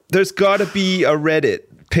 There's got to be a Reddit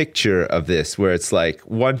picture of this where it's like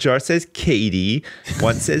one jar says Katie,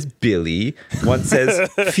 one says Billy, one says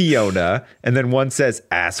Fiona, and then one says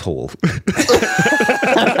asshole.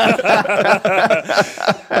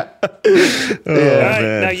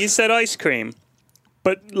 Now you said ice cream,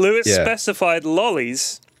 but Lewis specified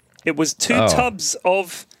lollies. It was 2 tubs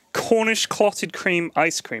of Cornish clotted cream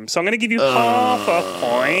ice cream. So I'm going to give you half a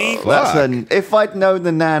point. If I'd known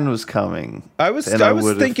the Nan was coming, I was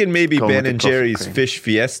thinking maybe Ben and Jerry's fish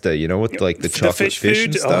fiesta, you know, with like the chocolate fish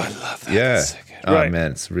and stuff. Oh, I love that. Yeah. So oh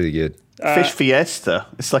man, it's really good. Fish fiesta.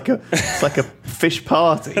 It's like a fish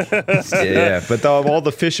party. Yeah, but all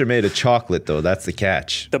the fish are made of chocolate, though. That's the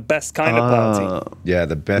catch. The best kind of party. Yeah,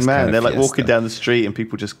 the best. Man, kind of they're like fiesta. walking down the street and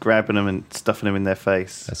people just grabbing them and stuffing them in their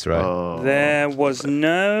face. That's right. Oh. There was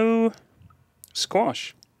no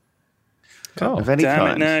squash. Of any Damn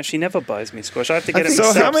kind. it! No, she never buys me squash. I have to get it.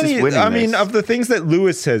 So how many? I mean, this. of the things that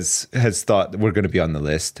Lewis has thought were going to be on the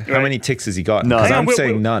list, how many ticks has he got? None. Because I'm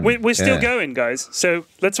saying none. We're still going, guys. So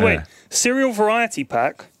let's wait. Cereal variety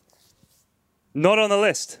pack. Not on the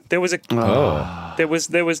list. There was a. There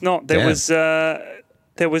was not.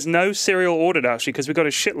 There was no cereal ordered actually because we got a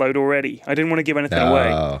shitload already. I didn't want to give anything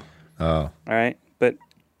away. All right, but.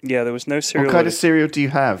 Yeah, there was no cereal. What kind of cereal do you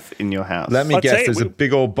have in your house? Let me guess. There's a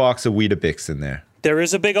big old box of Weetabix in there. There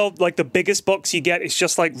is a big old, like the biggest box you get. It's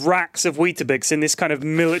just like racks of Weetabix in this kind of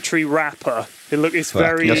military wrapper. It's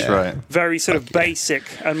very sort of basic.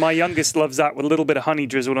 And my youngest loves that with a little bit of honey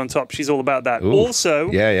drizzled on top. She's all about that. Ooh. Also,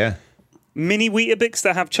 mini Weetabix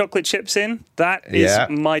that have chocolate chips in. That is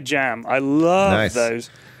my jam. I love those.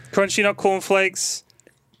 Crunchy nut cornflakes.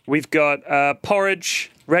 We've got porridge,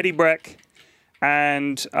 Ready Brek.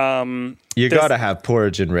 And you gotta have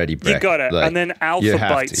porridge and Ready Brek. You gotta, like, and then Alpha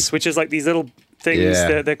Bites, which is like these little things.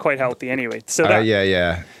 They're quite healthy anyway. So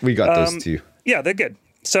we got those too. Yeah, they're good.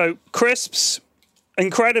 So crisps,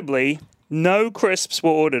 incredibly, no crisps were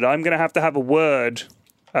ordered. I'm gonna have to have a word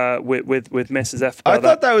with Mrs. F. I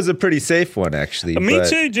thought that was a pretty safe one, actually. Me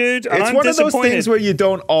too, dude. And it's one of those things where you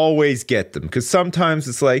don't always get them because sometimes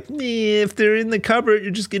it's like, if they're in the cupboard, you're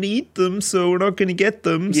just gonna eat them, so we're not gonna get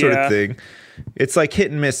them, sort of thing. It's like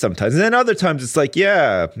hit and miss sometimes. And then other times it's like,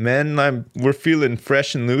 we're feeling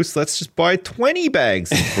fresh and loose. Let's just buy 20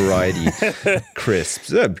 bags of variety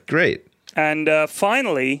crisps. Great. And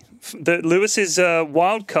finally, Lewis's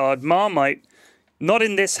wild card, Marmite, not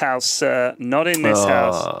in this house. Not in this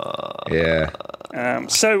house. Yeah.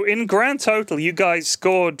 So in grand total, you guys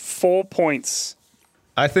scored 4 points.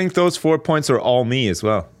 I think those 4 points are all me as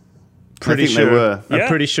well. Pretty sure. They were. I'm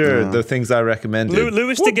pretty sure the things I recommended.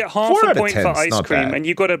 Lewis did get half a point for ice cream, and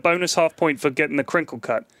you got a bonus half point for getting the crinkle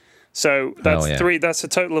cut. So that's 3. That's a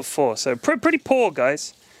total of 4. So pretty poor,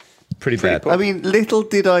 guys. Pretty bad. Poor. I mean, little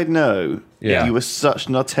did I know you were such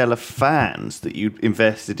Nutella fans that you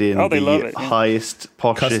invested in the highest,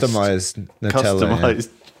 poshest, customized Nutella.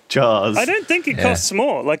 Jars. I don't think it costs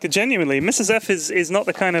more. Like, genuinely, Mrs. F is not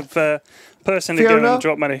the kind of person to go and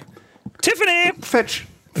drop money. Tiffany!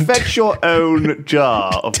 Fetch your own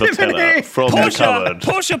jar of Nutella from the cupboard.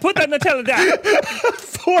 Portia, put that Nutella down.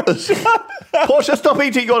 Portia, stop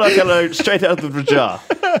eating your Nutella straight out of the jar.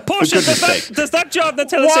 Portia, does that jar of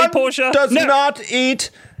Nutella say Portia? Does not eat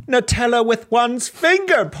Nutella with one's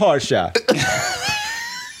finger, Portia.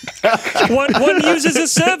 one uses a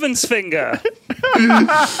servant's finger.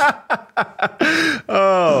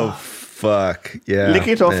 Oh, fuck. Yeah. Lick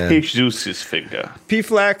it off Jesus' finger.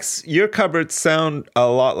 P-Flax, your cupboards sound a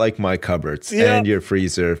lot like my cupboards and your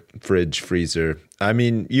fridge freezer. I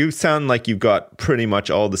mean, you sound like you've got pretty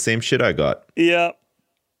much all the same shit I got. Yeah.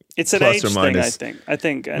 It's an plus age or minus. thing, I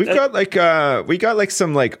think. We got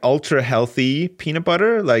some like ultra healthy peanut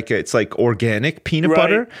butter, like it's like organic peanut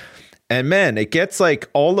butter. And man, it gets like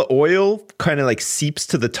all the oil kind of like seeps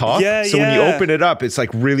to the top. Yeah, so when you open it up, it's like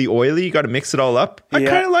really oily. You got to mix it all up. I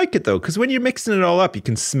kind of like it though, because when you're mixing it all up, you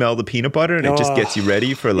can smell the peanut butter and it just gets you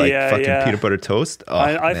ready for like fucking peanut butter toast. Oh,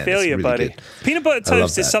 I man, feel you, really buddy. good. Peanut butter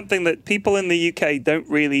toast is something that people in the UK don't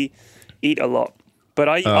really eat a lot. But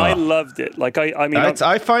I loved it. Like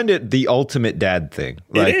I find it the ultimate dad thing.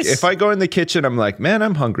 Like if I go in the kitchen, I'm like, man,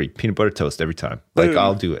 I'm hungry. Peanut butter toast every time. Like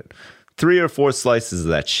I'll do it. 3 or 4 slices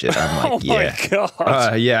of that shit. I'm like, my God.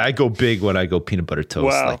 I go big when I go peanut butter toast.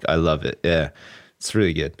 Wow. Like I love it. Yeah, it's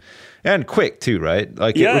really good. And quick too, right?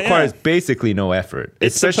 Like it requires basically no effort.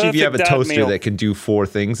 Especially if you have a toaster that can do 4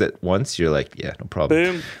 things at once. You're like, yeah, no problem.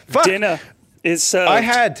 Boom. Fuck. Dinner is served.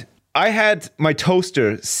 I had my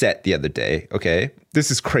toaster set the other day. Okay,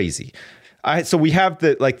 this is crazy. So we have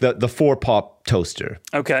the 4-pop toaster.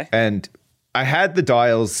 Okay, and I had the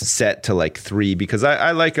dials set to like 3 because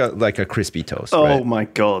I like a crispy toast. Oh right? my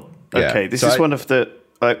God. Okay, this is one of the.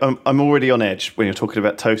 I'm already on edge when you're talking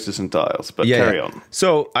about toasters and dials, but carry on.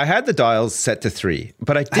 So I had the dials set to 3,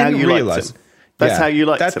 but I didn't realize. That's how you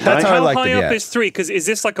liked it, right? That's how I liked it, high up is 3? Because is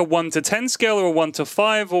this like a 1 to 10 scale or a 1 to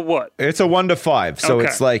 5 or what? It's a 1 to 5, so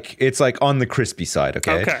it's like on the crispy side.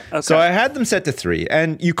 Okay. So I had them set to 3,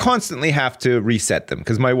 and you constantly have to reset them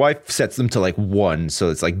because my wife sets them to like 1, so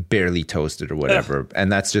it's like barely toasted or whatever,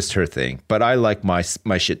 and that's just her thing. But I like my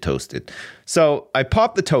shit toasted. So I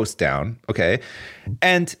pop the toast down,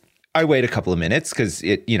 and I wait a couple of minutes because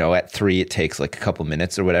it, at 3, it takes like a couple of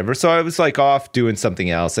minutes or whatever. So I was like off doing something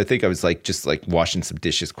else. I think I was like just like washing some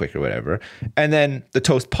dishes quick or whatever. And then the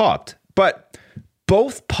toast popped, but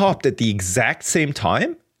both popped at the exact same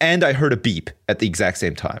time. And I heard a beep at the exact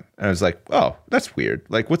same time. And I was like, oh, that's weird.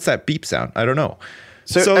 Like, what's that beep sound? I don't know.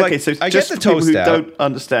 So I get the toast who don't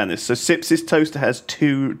understand this. So Sips' toaster has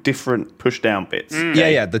 2 different push down bits.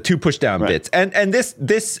 Yeah, the 2 push down bits. And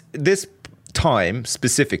this time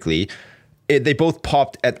specifically, they both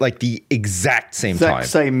popped at like the exact same time.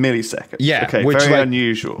 Same millisecond. Yeah. Okay, which, very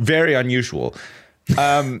unusual. Very unusual.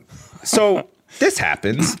 So this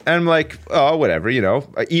happens, and I'm like, oh, whatever,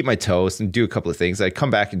 I eat my toast and do a couple of things. I come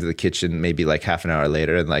back into the kitchen maybe like half an hour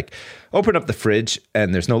later and like open up the fridge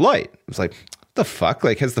and there's no light. I was like, what the fuck?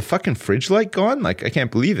 Like, has the fucking fridge light gone? Like, I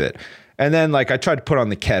can't believe it. And then like I tried to put on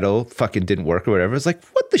the kettle, fucking didn't work or whatever. I was like,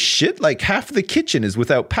 what the shit? Like half of the kitchen is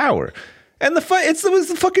without power. And it was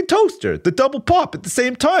the fucking toaster, the double pop at the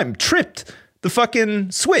same time, tripped the fucking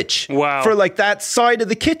switch for like that side of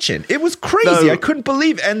the kitchen. It was crazy. I couldn't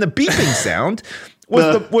believe it. And the beeping sound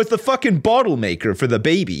was the fucking bottle maker for the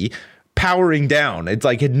baby powering down. It's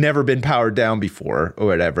like it had never been powered down before or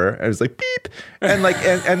whatever. I was like beep, and like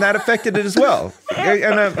and that affected it as well.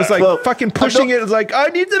 And I was like fucking pushing it. It was like I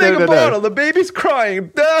need to make a bottle. The baby's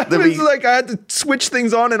crying. It's like I had to switch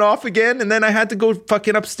things on and off again, and then I had to go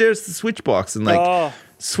fucking upstairs to the switch box and like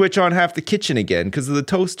switch on half the kitchen again because of the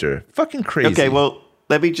toaster. Fucking crazy. Okay, well.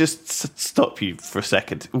 Let me just stop you for a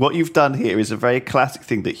second. What you've done here is a very classic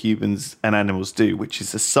thing that humans and animals do, which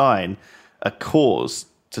is assign a cause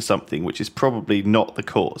to something which is probably not the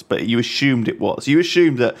cause, but you assumed it was. You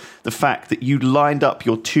assumed that the fact that you lined up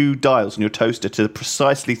your 2 dials on your toaster to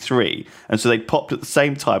precisely 3, and so they popped at the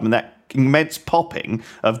same time, and that immense popping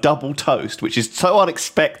of double toast, which is so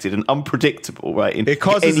unexpected and unpredictable, right? It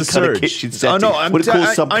causes any a kind surge. Of kitchen setting,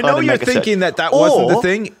 I know you're thinking that wasn't the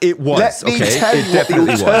thing. It was. Let me tell you what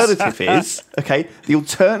the alternative is. Okay, the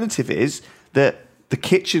alternative is that the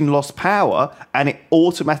kitchen lost power and it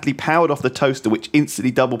automatically powered off the toaster, which instantly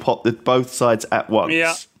double popped both sides at once.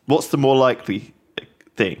 Yeah. What's the more likely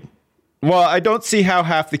thing? Well, I don't see how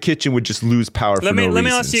half the kitchen would just lose power for no reason. Let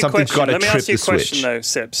me ask you a question. Let me ask you a question, though,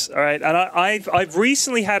 Sips. All right, and I've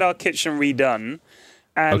recently had our kitchen redone,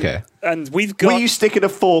 and we've got. Were you sticking a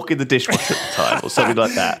fork in the dishwasher at the time, or something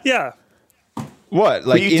like that? Yeah. What?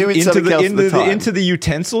 Like into the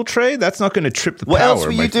utensil tray? That's not going to trip the power. What else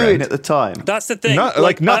were you doing at the time? That's the thing.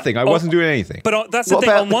 Nothing. I wasn't doing anything. But that's the thing.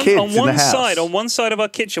 On one side of our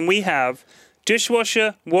kitchen, we have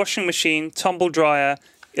dishwasher, washing machine, tumble dryer,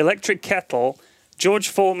 electric kettle, George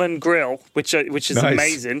Foreman grill, which is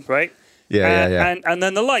amazing, right? Yeah. And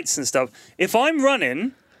then the lights and stuff. If I'm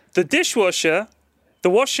running the dishwasher, the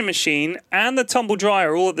washing machine, and the tumble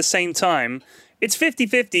dryer all at the same time, it's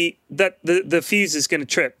 50-50 that the fuse is going to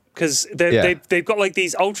trip because they've got like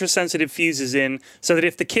these ultra sensitive fuses in, so that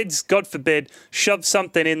if the kids, God forbid, shove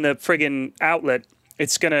something in the friggin' outlet,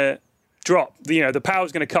 it's going to drop. The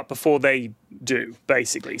power's going to cut before they do,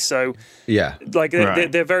 basically. So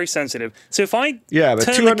they're very sensitive. So if I but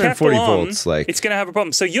turn 240 the kettle volts, on, it's going to have a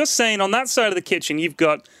problem. So you're saying on that side of the kitchen you've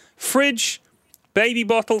got fridge, baby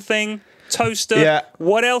bottle thing, toaster. Yeah.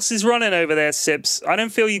 What else is running over there, Sips? I don't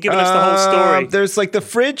feel you're giving us the whole story. There's like the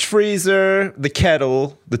fridge, freezer, the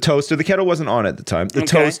kettle, the toaster. The kettle wasn't on at the time. The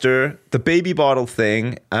toaster, the baby bottle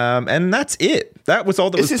thing, and that's it. That was all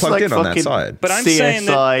that was plugged in on that side. But I'm CSI saying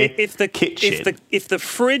that if the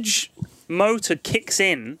fridge motor kicks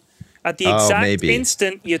in at the exact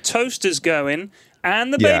instant your toaster's going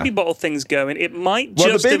and the baby bottle thing's going, it might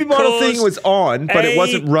just the baby bottle thing was on, but it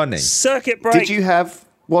wasn't running. Circuit break. Did you have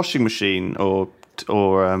washing machine or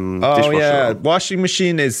dishwasher? Yeah, washing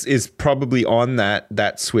machine is probably on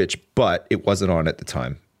that switch, but it wasn't on at the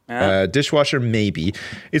time. Dishwasher maybe.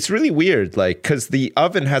 It's really weird, like, because the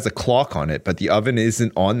oven has a clock on it, but the oven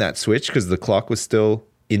isn't on that switch because the clock was still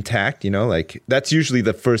intact, like that's usually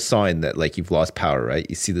the first sign that like you've lost power, right?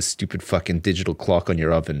 You see the stupid fucking digital clock on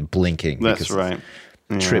your oven blinking. That's right.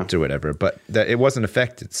 Tripped or whatever, but that it wasn't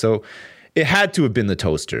affected. So it had to have been the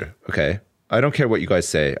toaster. Okay. I don't care what you guys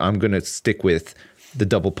say. I'm going to stick with the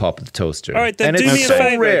double pop of the toaster. All right, then do me a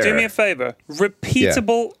favor. Rare. Do me a favor.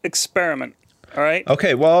 Repeatable experiment. All right.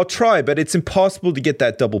 Okay, well, I'll try, but it's impossible to get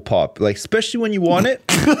that double pop. Like, especially when you want it,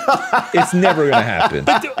 it's never going to happen.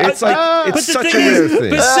 It's such a rare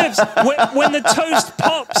thing. But Sibs, when the toast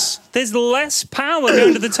pops, there's less power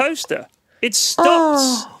going to the toaster. It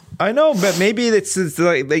stops. I know, but maybe it's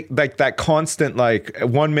like that constant, like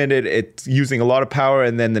 1 minute it's using a lot of power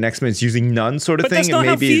and then the next minute it's using none sort of thing. But that's not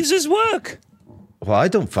how fuses work. Well, I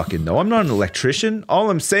don't fucking know. I'm not an electrician.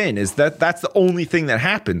 All I'm saying is that that's the only thing that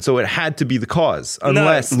happened. So it had to be the cause.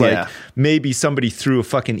 Unless, maybe somebody threw a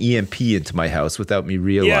fucking EMP into my house without me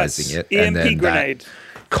realizing it. EMP and then grenade.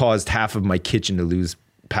 That caused half of my kitchen to lose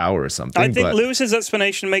power or something. I think Lewis's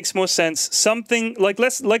explanation makes more sense. Something like,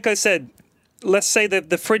 like I said, let's say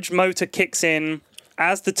that the fridge motor kicks in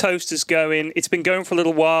as the toaster's going. It's been going for a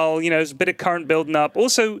little while. There's a bit of current building up.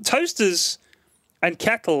 Also, toasters and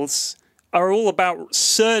kettles are all about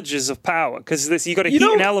surges of power because you got to heat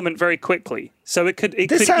an element very quickly. So it could this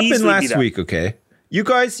could happened easily last be that. week, okay? You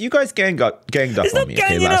guys ganged up on me,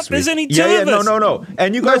 okay, last week. There's only two of us. No.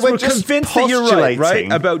 And you guys were convinced that you're right?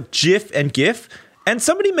 About GIF and GIF. And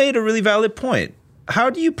somebody made a really valid point. How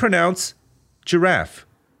do you pronounce giraffe?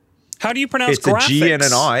 How do you pronounce it's graphics? It's a G and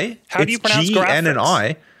an I. How do you pronounce G graphics? And an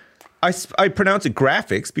I. I pronounce it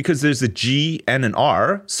graphics because there's a G and an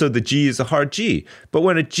R, so the G is a hard G. But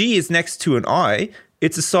when a G is next to an I,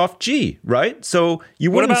 it's a soft G, right? So you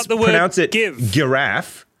wouldn't pronounce it give?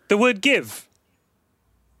 Giraffe. The word give.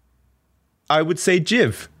 I would say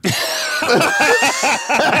jiv.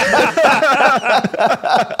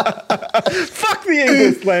 Fuck the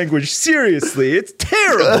English language. Seriously, it's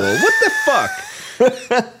terrible. What the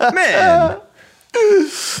fuck? Man.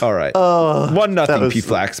 All right. 1-0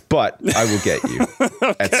 P-Flax, but I will get you.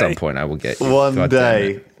 Okay. At some point, I will get you. One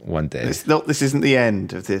day. This isn't the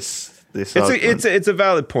end of this it's a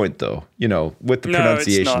valid point, though, with the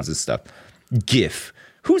pronunciations and stuff. GIF.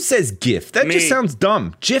 Who says GIF? That just sounds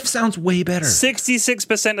dumb. GIF sounds way better.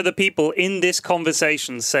 66% of the people in this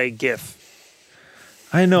conversation say GIF.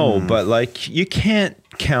 I know, but you can't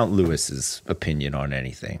count Lewis's opinion on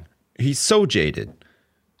anything. He's so jaded.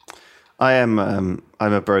 I'm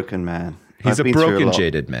a broken man. He's a broken,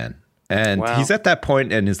 jaded man. And he's at that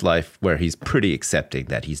point in his life where he's pretty accepting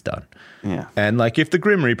that he's done. Yeah. And if the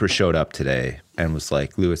Grim Reaper showed up today and was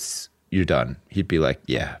like, Lewis, you're done. He'd be like,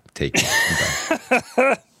 yeah, take me.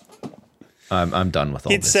 I'm done. I'm done with all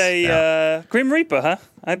this. He'd say, Grim Reaper, huh?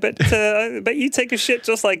 I bet you take a shit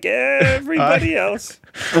just like everybody else.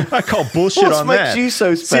 I call bullshit on that. What makes you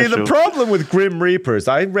so special? See, the problem with Grim Reapers,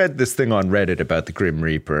 I read this thing on Reddit about the Grim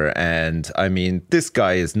Reaper, and I mean, this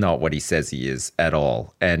guy is not what he says he is at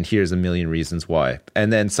all. And here's a million reasons why.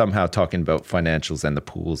 And then somehow talking about financials and the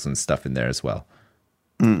pools and stuff in there as well.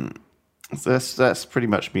 That's pretty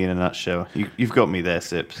much me in a nutshell. You've got me there,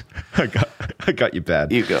 Sips. I got you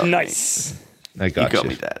bad. You got nice. Me. I got you.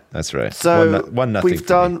 Me, Dad. That's right. So 1-0 we've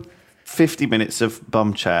done 50 minutes of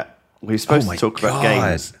bum chat. We're supposed to talk about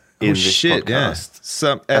games in this podcast.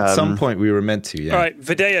 Yeah. At some point we were meant to. Yeah. All right,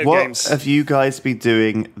 video games. What have you guys been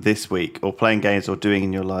doing this week, or playing games, or doing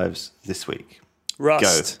in your lives this week?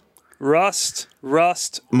 Rust. Go. Rust.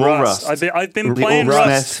 More Rust. I've been playing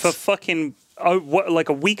Rust for fucking like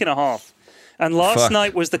a week and a half. And last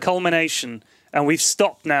night was the culmination, and we've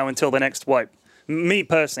stopped now until the next wipe. Me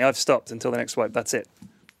personally, I've stopped until the next wipe. That's it.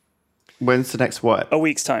 When's the next wipe? A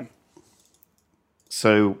week's time.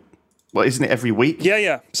 So, isn't it every week?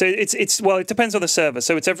 Yeah. So it depends on the server.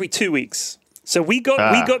 So it's every 2 weeks. So we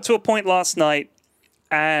got to a point last night,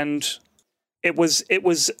 and it was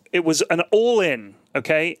an all-in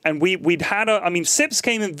Okay, and we'd had Sips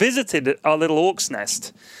came and visited our little Orcs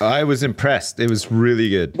nest. I was impressed. It was really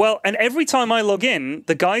good. Well, and every time I log in,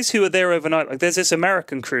 the guys who are there overnight, like there's this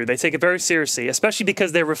American crew, they take it very seriously, especially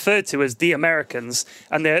because they're referred to as the Americans,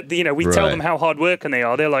 and we tell them how hard working they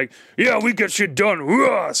are. They're like, yeah, we get shit done.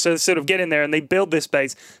 So sort of get in there and they build this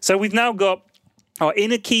base. So we've now got our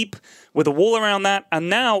inner keep with a wall around that, and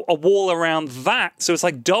now a wall around that. So it's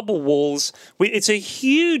like double walls. It's a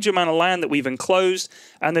huge amount of land that we've enclosed,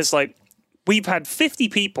 and there's we've had 50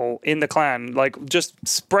 people in the clan, just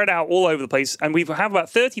spread out all over the place, and we have about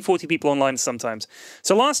 30, 40 people online sometimes.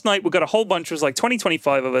 So last night we got a whole bunch, it was 20,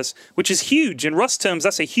 25 of us, which is huge. In Rust terms,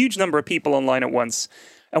 that's a huge number of people online at once.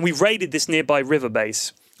 And we raided this nearby river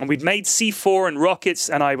base. And we'd made C4 and rockets,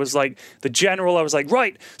 and I was the general, I was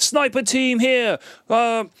right, sniper team here,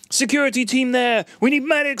 security team there, we need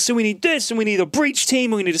medics, and we need this, and we need a breach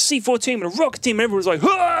team, and we need a C4 team, and a rocket team, and everyone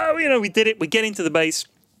was we did it, we get into the base,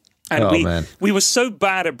 and we were so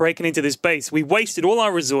bad at breaking into this base, we wasted all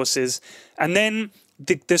our resources, and then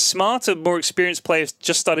the smarter, more experienced players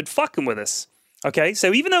just started fucking with us. Okay,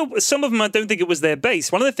 so even though some of them, I don't think it was their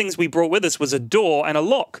base, one of the things we brought with us was a door and a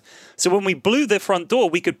lock. So when we blew the front door,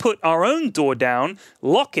 we could put our own door down,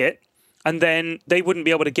 lock it, and then they wouldn't be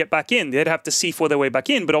able to get back in. They'd have to C4 their way back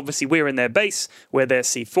in, but obviously we're in their base, where their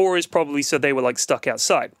C4 is probably, so they were stuck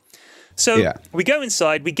outside. So we go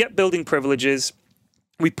inside, we get building privileges,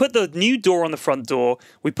 we put the new door on the front door,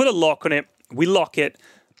 we put a lock on it, we lock it,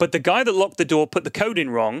 but the guy that locked the door put the code in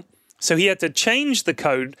wrong. So he had to change the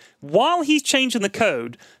code. While he's changing the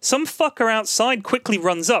code, some fucker outside quickly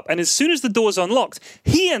runs up, and as soon as the door's unlocked,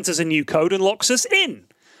 he enters a new code and locks us in.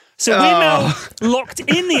 So we're now locked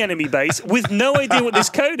in the enemy base with no idea what this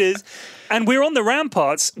code is, and we're on the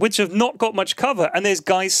ramparts, which have not got much cover, and there's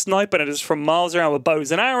guys sniping at us from miles around with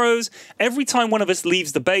bows and arrows. Every time one of us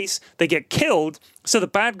leaves the base, they get killed, so the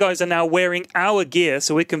bad guys are now wearing our gear,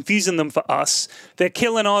 so we're confusing them for us. They're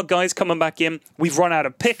killing our guys coming back in. We've run out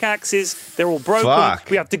of pickaxes. They're all broken. Fuck.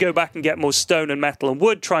 We have to go back and get more stone and metal and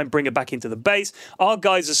wood, try and bring it back into the base. Our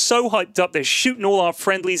guys are so hyped up, they're shooting all our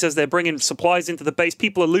friendlies as they're bringing supplies into the base.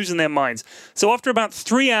 People are losing their minds. So after about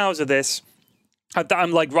 3 hours of this,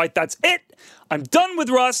 I'm right, that's it. I'm done with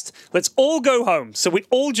Rust. Let's all go home. So we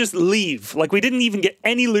all just leave. We didn't even get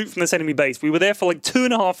any loot from this enemy base. We were there for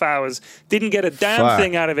 2.5 hours. Didn't get a damn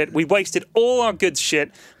thing out of it. We wasted all our good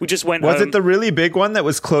shit. We just went home. Was it the really big one that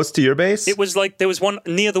was close to your base? It was there was one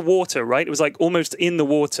near the water, right? It was almost in the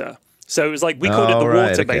water. So it was we called it the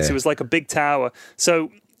water base. It was a big tower.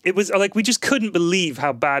 So it was we just couldn't believe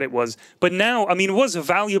how bad it was. But now, it was a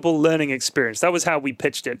valuable learning experience. That was how we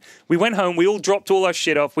pitched it. We went home, we all dropped all our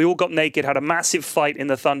shit off, we all got naked, had a massive fight in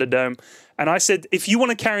the Thunderdome. And I said, if you want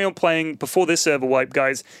to carry on playing before this server wipe,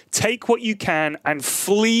 guys, take what you can and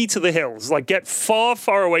flee to the hills. Get far,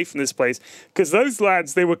 far away from this place. Because those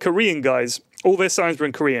lads, they were Korean guys. All their signs were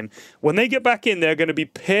in Korean. When they get back in, they're going to be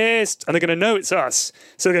pissed, and they're going to know it's us.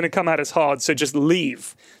 So they're going to come at us hard, so just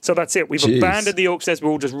leave. So that's it. We've abandoned the Orcs nest.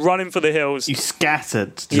 We're all just running for the hills. You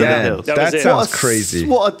scattered to the hills. That sounds crazy.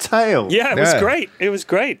 What a tale. Yeah, it was great. It was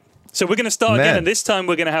great. So we're going to start again, and this time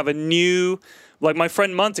we're going to have a new... my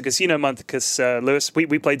friend Monticus, you know Monticus, Lewis,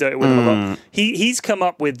 we play Dota with him a lot. He's come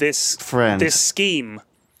up with this scheme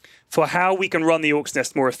for how we can run the Orcs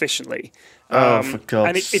nest more efficiently. For God's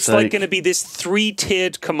and it's sake. going to be this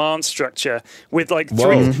 3-tiered command structure with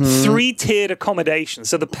three-tiered accommodation.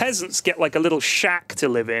 So the peasants get a little shack to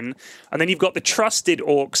live in, and then you've got the trusted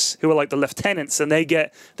orcs who are the lieutenants, and they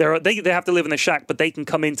have to live in the shack, but they can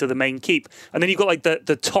come into the main keep. And then you've got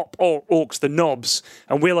the top orcs, the knobs,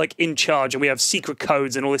 and we're in charge, and we have secret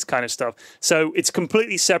codes and all this kind of stuff. So it's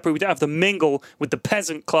completely separate. We don't have to mingle with the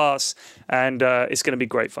peasant class, and it's going to be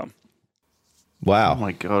great fun. Wow. Oh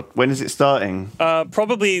my God. When is it starting?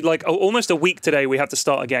 Probably almost a week today we have to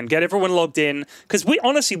start again. Get everyone logged in. Because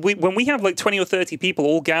when we have 20 or 30 people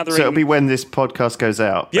all gathering... So it'll be when this podcast goes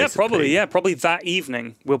out, Yeah, basically. probably. Yeah, probably that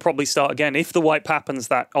evening we'll probably start again if the wipe happens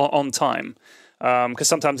that on time. Because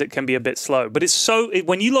sometimes it can be a bit slow. But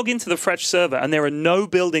when you log into the Fresh server and there are no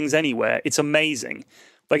buildings anywhere, it's amazing.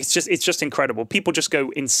 It's just incredible. People just go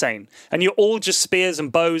insane. And you're all just spears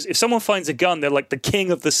and bows. If someone finds a gun, they're the king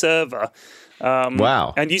of the server.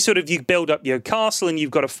 Wow. And you build up your castle and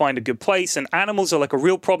you've got to find a good place. And animals are a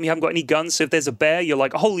real problem. You haven't got any guns. So if there's a bear, you're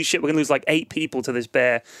holy shit, we're going to lose 8 people to this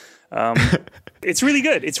bear. It's really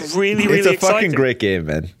good. It's really, really exciting. It's a fucking great game,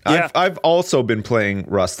 man. Yeah. I've also been playing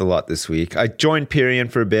Rust a lot this week. I joined Pyrian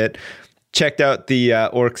for a bit, checked out the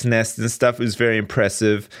Orcs Nest and stuff. It was very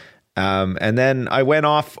impressive. And then I went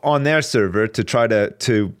off on their server to try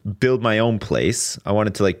to build my own place. I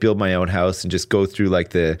wanted to like build my own house and just go through like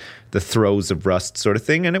the throes of Rust sort of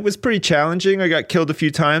thing. And it was pretty challenging. I got killed a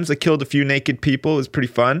few times. I killed a few naked people. It was pretty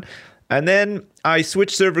fun. And then I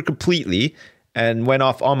switched server completely and went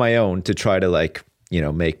off on my own to try to like,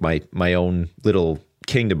 make my own little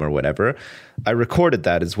kingdom or whatever. I recorded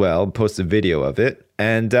that as well and posted a video of it.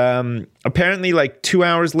 And apparently like 2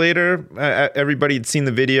 hours later, everybody had seen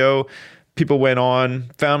the video. People went on,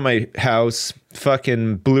 found my house,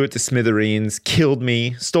 fucking blew it to smithereens, killed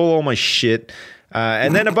me, stole all my shit.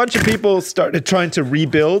 And then a bunch of people started trying to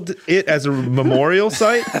rebuild it as a memorial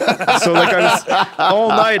site. So like all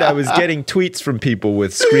night I was getting tweets from people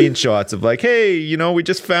with screenshots of like, hey, we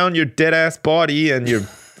just found your dead ass body and your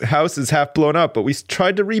house is half blown up, but we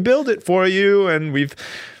tried to rebuild it for you and we've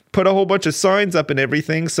put a whole bunch of signs up and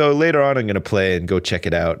everything. So later on I'm going to play and go check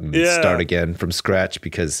it out and start again from scratch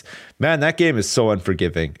because, man, that game is so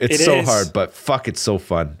unforgiving. It's so hard, but fuck, it's so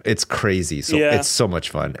fun. It's crazy. So it's so much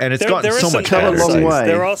fun. And it's gotten so much better.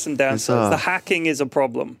 There are some downsides. The hacking is a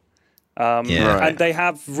problem. And they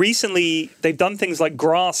have they've done things like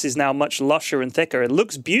grass is now much lusher and thicker. It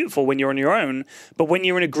looks beautiful when you're on your own, but when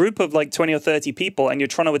you're in a group of like 20 or 30 people and you're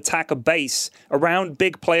trying to attack a base around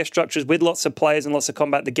big player structures with lots of players and lots of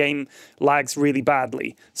combat, the game lags really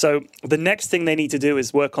badly. So the next thing they need to do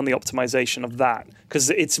is work on the optimization of that,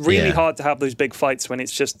 because it's really hard to have those big fights when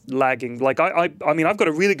it's just lagging. Like I mean, I've got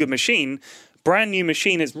a really good machine, brand new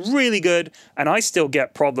machine is really good, and I still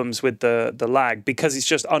get problems with the lag because it's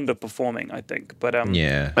just underperforming, I think. But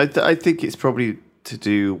I think it's probably to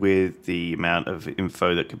do with the amount of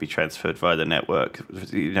info that could be transferred via the network.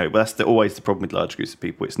 That's always the problem with large groups of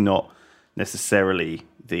people. It's not necessarily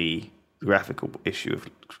the graphical issue of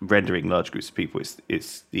rendering large groups of people.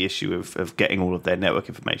 It's the issue of getting all of their network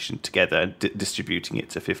information together and distributing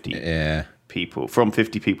it to 50 people. From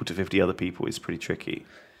 50 people to 50 other people is pretty tricky.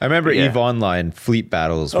 I remember EVE Online fleet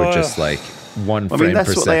battles were just like one frame per second.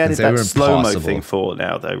 That's what they added that slow-mo thing for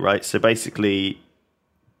now, though, right? So basically,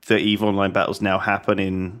 the EVE Online battles now happen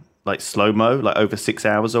in like slow-mo, like over 6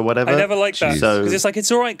 hours or whatever. I never liked that. Because it's like,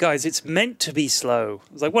 it's all right, guys, it's meant to be slow.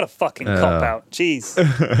 It's like, what a fucking cop-out. Jeez.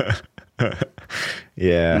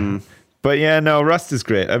 But yeah, no, Rust is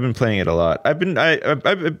great. I've been playing it a lot. I've been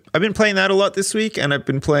playing that a lot this week, and I've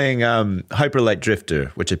been playing Hyperlight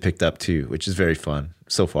Drifter, which I picked up too, which is very fun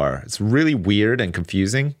so far. It's really weird and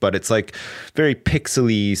confusing, but it's like very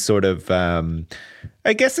pixely sort of.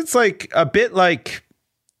 I guess it's like a bit like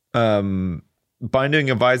Binding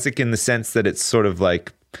of Isaac in the sense that it's sort of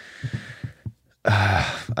like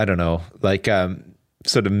I don't know, like.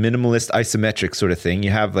 Sort of minimalist isometric sort of thing. You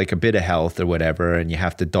have like a bit of health or whatever, and you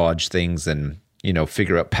have to dodge things and,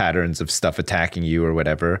 figure out patterns of stuff attacking you or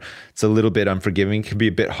whatever. It's a little bit unforgiving, can be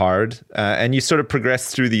a bit hard. And you sort of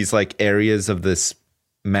progress through these like areas of this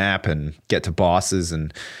map and get to bosses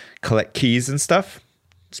and collect keys and stuff.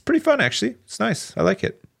 It's pretty fun, actually. It's nice. I like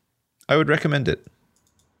it. I would recommend it.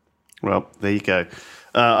 Well, there you go.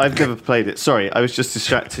 I've never played it. Sorry, I was just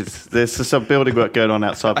distracted. There's some building work going on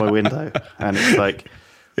outside my window, and it's like...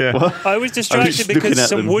 What? I was distracted because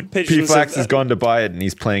some wood pigeons... P-Flax has gone to buy it, and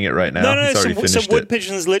he's playing it right now. No, some wood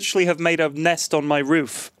pigeons literally have made a nest on my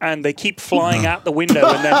roof, and they keep flying out the window,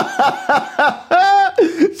 and then...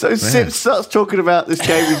 So Sip starts talking about this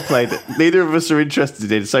game we've played that neither of us are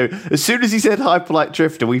interested in. So as soon as he said Hyperlight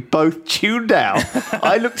Drifter, we both tuned out.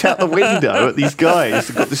 I looked out the window at these guys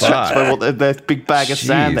and got distracted by what their big bag of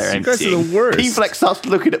sand they're emptying. You guys are the worst. P-Flex starts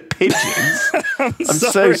looking at pigeons. I'm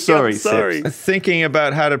so sorry, Sip. Thinking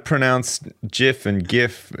about how to pronounce GIF and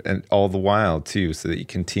GIF and all the while too, so that you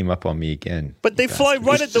can team up on me again. But they fly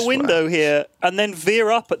right at the window here and then veer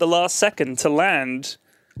up at the last second to land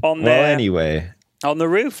on on the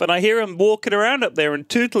roof, and I hear them walking around up there and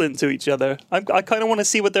tootling to each other. I kind of want to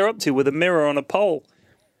see what they're up to with a mirror on a pole.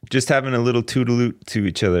 Just having a little toodaloot to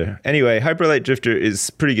each other. Anyway, Hyperlight Drifter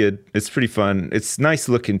is pretty good. It's pretty fun. It's nice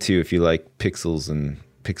looking too if you like pixels and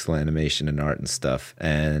pixel animation and art and stuff.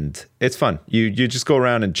 And it's fun. You just go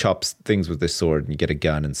around and chop things with this sword and you get a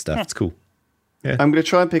gun and stuff. It's cool. Yeah. I'm going to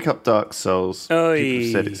try and pick up Dark Souls.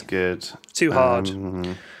 People said it's good. Too hard.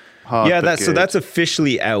 That's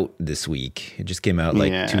officially out this week. It just came out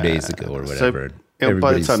 2 days ago or whatever. So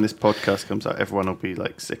by the time this podcast comes out, everyone will be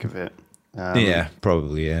like sick of it.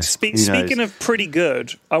 Probably. Yeah. Speaking of pretty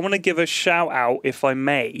good, I want to give a shout out, if I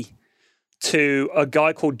may, to a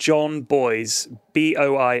guy called John Boyes,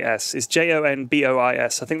 Bois. It's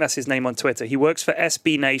JONBOIS. I think that's his name on Twitter. He works for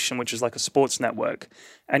SB Nation, which is like a sports network,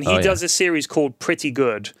 and he does a series called Pretty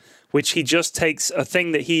Good, which he just takes a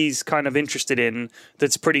thing that he's kind of interested in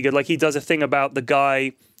that's pretty good. Like he does a thing about the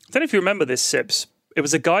guy I don't know if you remember this, Sips. It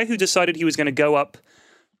was a guy who decided he was going to go up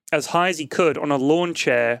as high as he could on a lawn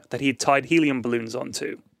chair that he had tied helium balloons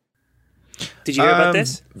onto. Did you hear about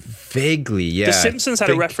this? Vaguely, yeah. The Simpsons had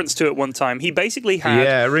a reference to it one time. He basically had...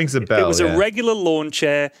 Yeah, it rings a bell. It was a regular lawn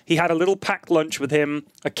chair. He had a little packed lunch with him,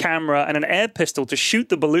 a camera, and an air pistol to shoot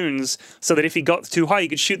the balloons so that if he got too high, he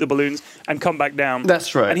could shoot the balloons and come back down.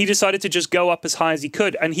 That's right. And he decided to just go up as high as he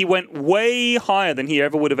could. And he went way higher than he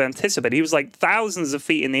ever would have anticipated. He was like thousands of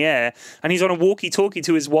feet in the air. And he's on a walkie-talkie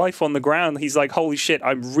to his wife on the ground. He's like, holy shit,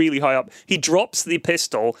 I'm really high up. He drops the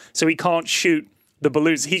pistol so he can't shoot the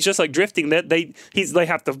balloons. He's just like drifting. They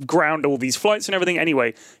have to ground all these flights and everything.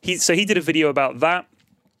 Anyway, he did a video about that.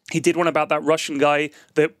 He did one about that Russian guy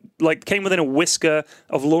that like came within a whisker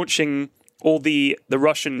of launching all the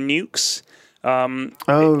Russian nukes. I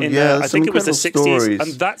think it was the 60s, stories.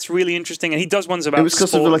 And that's really interesting. And he does ones about it was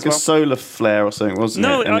because of like a solar flare or something, wasn't it?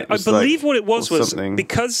 No, I believe what it was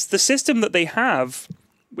because the system that they have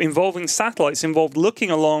involving satellites involved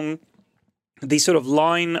looking along the sort of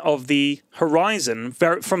line of the horizon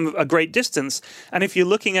from a great distance. And if you're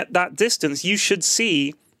looking at that distance, you should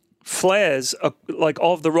see flares of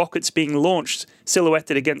the rockets being launched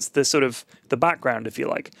silhouetted against the sort of the background, if you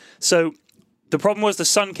like. So the problem was the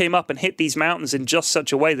sun came up and hit these mountains in just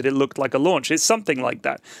such a way that it looked like a launch. It's something like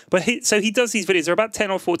that. But he does these videos. They're about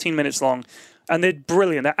 10 or 14 minutes long. And they're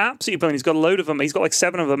brilliant. They're absolutely brilliant. He's got a load of them. He's got like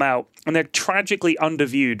 7 of them out. And they're tragically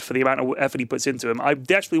underviewed for the amount of effort he puts into them. I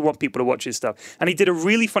desperately want people to watch his stuff. And he did a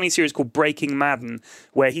really funny series called Breaking Madden,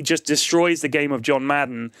 where he just destroys the game of John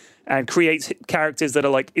Madden and creates characters that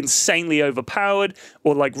are like insanely overpowered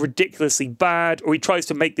or like ridiculously bad. Or he tries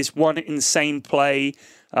to make this one insane play.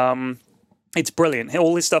 It's brilliant.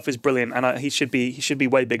 All his stuff is brilliant. And he should be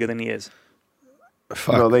way bigger than he is.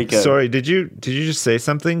 Fuck. Well, they go. Sorry, did you just say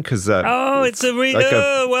something? Because it's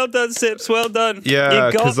a well done, Sips. Well done. Yeah,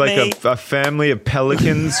 because a family of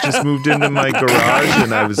pelicans just moved into my garage,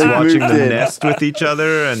 and I was watching them nest with each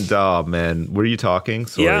other. And oh man, were you talking?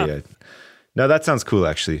 Sorry. Yeah. No, that sounds cool.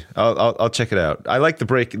 Actually, I'll check it out. I like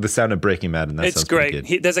the sound of Breaking Madden. It's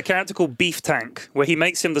great. There's a character called Beef Tank where he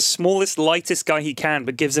makes him the smallest, lightest guy he can,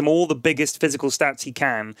 but gives him all the biggest physical stats he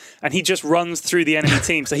can, and he just runs through the enemy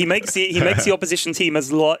team. So he makes the opposition team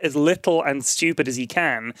as little and stupid as he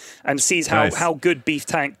can, and sees how good Beef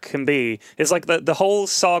Tank can be. It's like the whole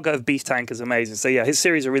saga of Beef Tank is amazing. So yeah, his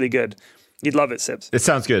series are really good. You'd love it, Sips. It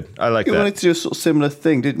sounds good. I like that. You wanted to do a sort of similar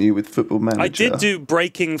thing, didn't you, with Football Manager? I did do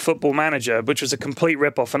Breaking Football Manager, which was a complete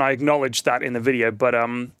rip-off, and I acknowledged that in the video. But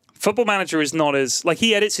Football Manager is not as...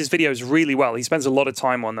 he edits his videos really well. He spends a lot of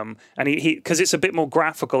time on them. And because it's a bit more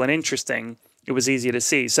graphical and interesting, it was easier to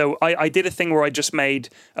see. So I did a thing where I just made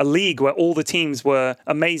a league where all the teams were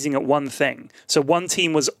amazing at one thing. So one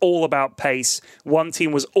team was all about pace. One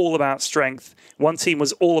team was all about strength. One team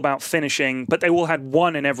was all about finishing, but they all had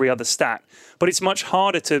one in every other stat. But it's much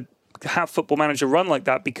harder to have Football Manager run like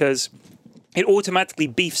that because it automatically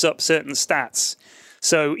beefs up certain stats.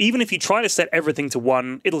 So even if you try to set everything to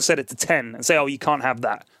 1, it'll set it to 10 and say, oh, you can't have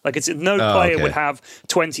that. Like no player would have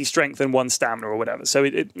 20 strength and 1 stamina or whatever. So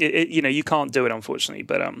you can't do it, unfortunately.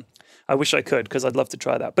 But I wish I could because I'd love to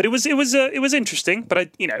try that. But it was interesting, but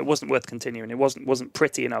it wasn't worth continuing. It wasn't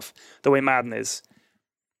pretty enough the way Madden is.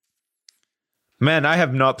 Man, I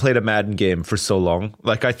have not played a Madden game for so long.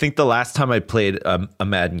 Like, I think the last time I played a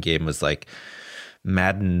Madden game was like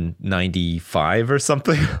Madden 95 or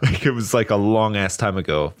something. Like, it was like a long ass time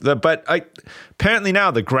ago. But apparently now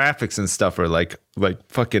the graphics and stuff are like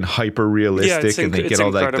fucking hyper realistic, and they get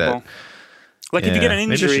all like that. Like if you get an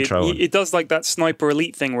injury, it does like that Sniper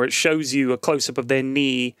Elite thing where it shows you a close up of their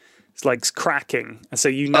knee. It's like cracking, and so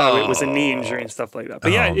it was a knee injury and stuff like that.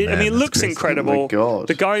 But it looks incredible. Oh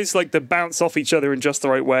the guys they bounce off each other in just the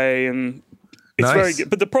right way, and it's very good.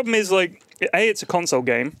 But the problem is it's a console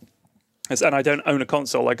game, and I don't own a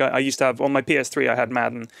console. Like I used to have on my PS3, I had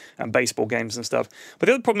Madden and baseball games and stuff. But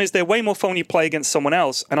the other problem is they're way more fun when you play against someone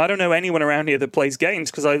else, and I don't know anyone around here that plays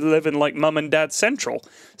games because I live in like mum and dad central.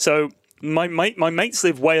 So my mates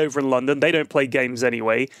live way over in London. They don't play games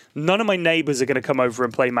anyway. None of my neighbors are going to come over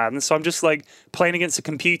and play Madden. So I'm just like playing against a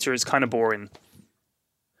computer is kind of boring.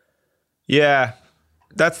 Yeah,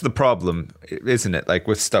 that's the problem, isn't it? Like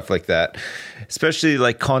with stuff like that, especially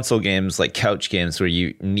like console games, like couch games where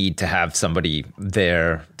you need to have somebody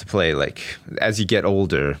there to play. Like as you get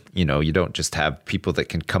older, you don't just have people that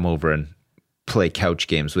can come over and play couch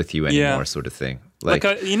games with you anymore, sort of thing. Like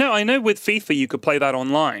I know with FIFA you could play that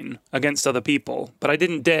online against other people, but I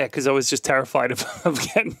didn't dare because I was just terrified of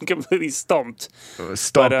getting completely stomped.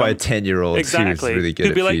 Stomped by a 10-year-old exactly. who's really good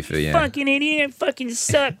Who'd be at like, FIFA. fucking idiot, fucking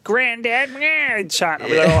suck, granddad. And chat. I'll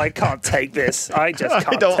be like, I can't take this. I just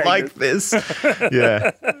can't. I don't take like this.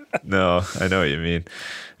 Yeah. No, I know what you mean.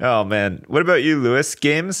 Oh man, what about you, Lewis?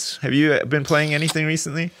 Games? Have you been playing anything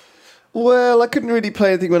recently? Well, I couldn't really play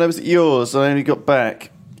anything when I was at yours. I only got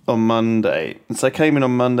back on Monday. And so I came in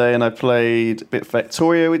on Monday and I played a bit of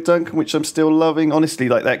Factorio with Duncan, which I'm still loving. Honestly,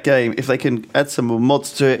 like that game, if they can add some more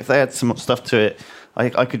mods to it, if they add some more stuff to it,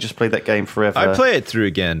 I could just play that game forever. I'd play it through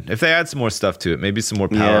again. If they add some more stuff to it, maybe some more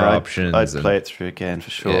power options. I'd play it through again for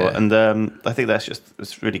sure. Yeah. And I think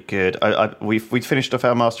it's really good. We finished off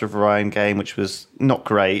our Master of Orion game, which was not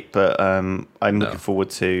great, but I'm looking forward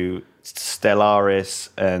to Stellaris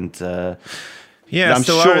and I'm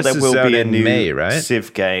Stellaris sure there will be a new May, right?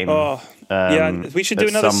 Civ game. We should do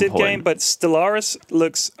another Civ point. game, but Stellaris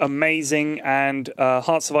looks amazing, and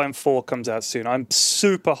Hearts of Iron 4 comes out soon. I'm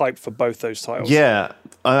super hyped for both those titles. Yeah,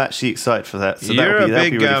 I'm actually excited for that. So you're a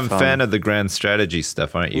big really fan of the grand strategy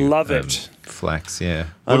stuff, aren't you? Love it. Flax, yeah.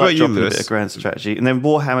 What about you, Lewis? A bit of grand strategy, and then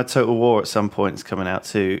Warhammer Total War at some point is coming out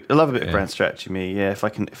too. I love a bit of grand strategy. If I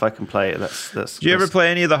can play it, that's. Do you ever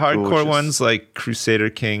play any of the hardcore ones like Crusader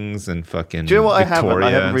Kings and fucking? Do you know what Victoria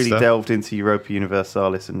I haven't really delved into Europa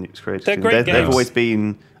Universalis and Nukes Creative. They're great games. They've always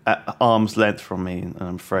been at arm's length from me,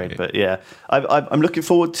 I'm afraid. But yeah, I'm looking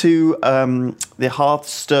forward to the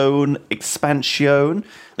Hearthstone expansion.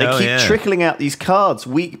 They keep trickling out these cards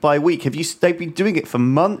week by week. They've been doing it for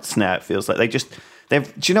months now. It feels like do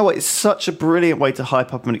you know what? It's such a brilliant way to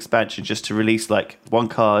hype up an expansion, just to release like one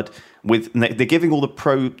card with. They're giving all the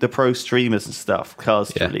pro streamers and stuff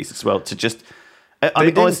cards to release as well. To just,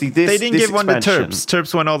 honestly, they didn't give one to Terps.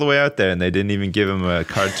 Terps went all the way out there, and they didn't even give him a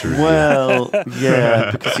card to review. Well,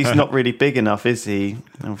 yeah, because he's not really big enough, is he?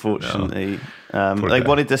 Unfortunately. They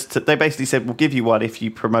wanted us to. They basically said, "We'll give you one if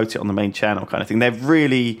you promote it on the main channel," kind of thing. They're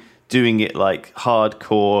really doing it like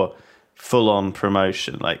hardcore, full-on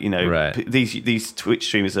promotion. Like these Twitch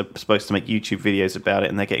streamers are supposed to make YouTube videos about it,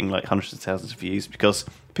 and they're getting like hundreds of thousands of views because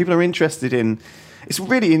people are interested in. It's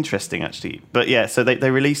really interesting, actually. But yeah, so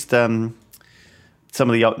they released some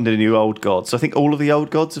of the new old gods. So I think all of the old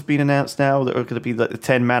gods have been announced now that are going to be like the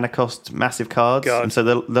 10 mana cost massive cards. God. And so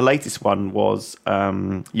the latest one was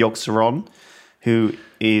Yogg-Saron, who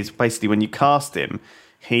is basically when you cast him,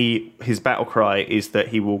 his battle cry is that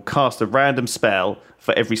he will cast a random spell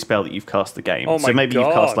for every spell that you've cast the game. Oh my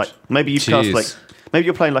God. Maybe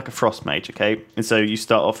you're playing like a frost mage, okay? And so you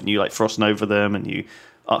start off and you like frost over them and you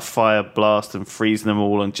fire blast and freeze them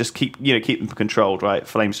all and just keep them controlled, right?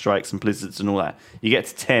 Flame strikes and blizzards and all that. You get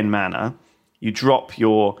to 10 mana, you drop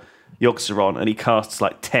your Yogg-Saron and he casts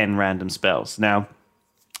like 10 random spells. Now,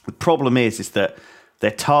 the problem is that they're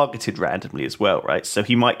targeted randomly as well, right? So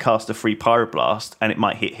he might cast a free pyroblast and it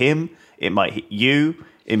might hit him, it might hit you,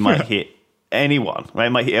 it might hit anyone, right?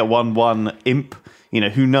 It might hit a 1/1 imp,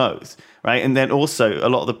 who knows, right? And then also a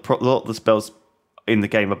lot of the spells in the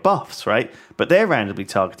game are buffs, right? But they're randomly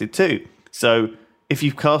targeted too. So if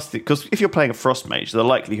you cast it, because if you're playing a frost mage, the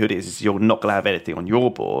likelihood is you're not going to have anything on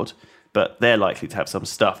your board, but they're likely to have some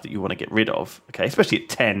stuff that you want to get rid of, okay? Especially at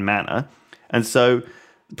 10 mana. And so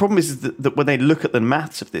the problem is that when they look at the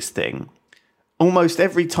maths of this thing, almost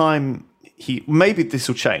every time maybe this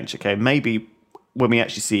will change, okay? Maybe when we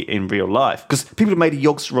actually see it in real life, because people have made a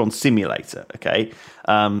Yogg-Saron simulator, okay,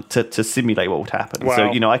 to simulate what would happen. Wow.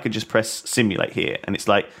 So I could just press simulate here, and it's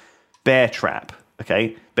like Bear Trap,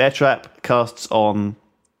 okay. Bear Trap casts on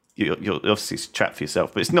you're obviously it's a trap for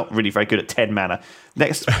yourself, but it's not really very good at 10 mana.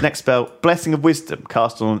 Next spell, Blessing of Wisdom,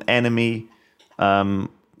 cast on an enemy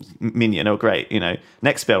minion. Oh, great!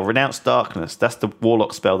 Next spell, Renounce Darkness. That's the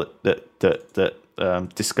Warlock spell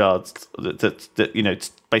that discards that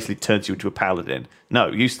basically turns you into a paladin. No,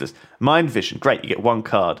 useless. Mind Vision, great, you get one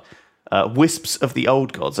card. Wisps of the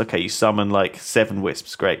Old Gods, okay, you summon like 7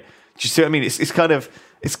 wisps, great. Do you see what I mean? It's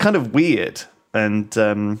kind of weird, and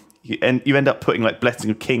you end up putting like Blessing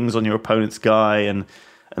of Kings on your opponent's guy, and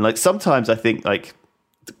like sometimes I think like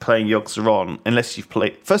playing Yogg-Saron, unless you've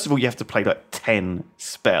played, first of all you have to play like 10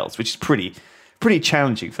 spells, which is pretty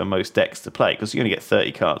challenging for most decks to play because you only get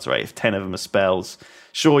 30 cards, right? If 10 of them are spells,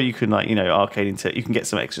 sure, you can arcade into, you can get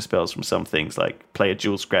some extra spells from some things, like play a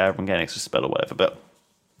Jewel's Grab and get an extra spell or whatever.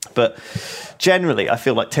 But generally, I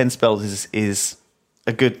feel like 10 spells is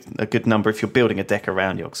a good number if you're building a deck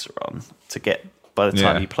around Yogg-Saron to get by the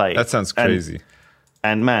time you play. That sounds crazy.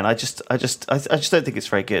 And man, I just don't think it's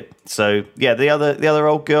very good. So yeah, the other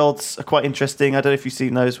old gods are quite interesting. I don't know if you've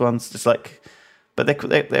seen those ones. It's like but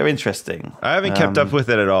they're interesting. I haven't kept up with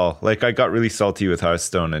it at all. Like, I got really salty with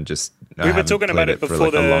Hearthstone and just we were talking about it before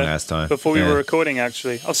a long ass time. Before we were recording,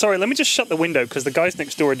 actually. Oh, sorry. Let me just shut the window because the guys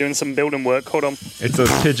next door are doing some building work. Hold on. It's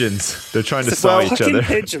those pigeons. They're trying to saw each other.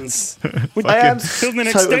 Pigeons. I am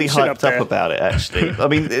totally hyped up about it. Actually, I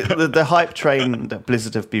mean, the hype train that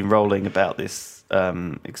Blizzard have been rolling about this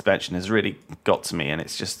expansion has really got to me, and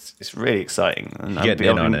it's really exciting. And I've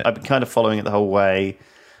been kind of following it the whole way.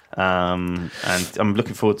 And I'm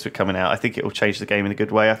looking forward to it coming out. I think it will change the game in a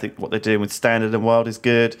good way. I think what they're doing with Standard and Wild is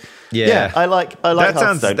good. Yeah, I like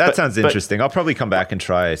that sounds interesting. I'll probably come back and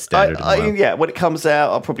try Standard and Wild. Yeah, when it comes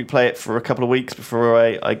out, I'll probably play it for a couple of weeks before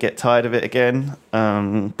I get tired of it again.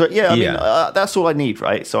 But yeah, I mean, that's all I need,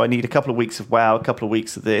 right? So I need a couple of weeks of WoW, a couple of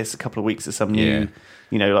weeks of this, a couple of weeks of some new.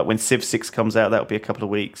 You know, like when Civ 6 comes out, that'll be a couple of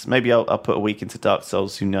weeks. Maybe I'll put a week into Dark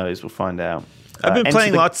Souls. Who knows? We'll find out. I've been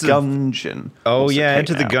playing lots of Gungeon. Oh yeah,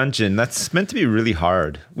 Enter the Gungeon. That's meant to be really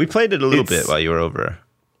hard. We played it a little bit while you were over.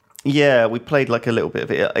 Yeah, we played like a little bit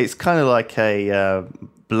of it. It's kind of like a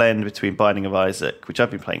blend between Binding of Isaac, which I've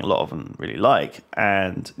been playing a lot of and really like,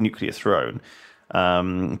 and Nuclear Throne.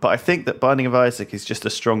 But I think that Binding of Isaac is just a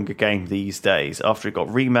stronger game these days after it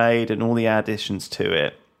got remade and all the additions to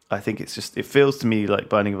it. I think it feels to me like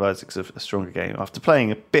Binding of Isaac's a stronger game. After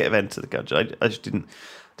playing a bit of Enter the Gungeon, I just didn't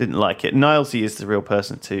like it. Nilesy is the real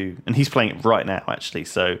person too, and he's playing it right now actually.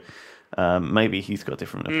 So maybe he's got a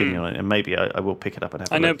different opinion on it, and maybe I will pick it up and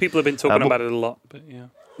have. I know people have been talking about it a lot, but yeah.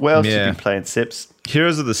 What else have you been playing, Sips?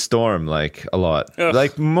 Heroes of the Storm, like a lot. Ugh.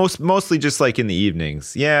 Like mostly just like in the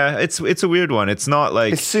evenings. Yeah, it's a weird one. It's not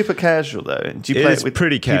like it's super casual though. Do you play it with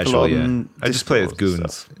pretty casual? Yeah, I just play with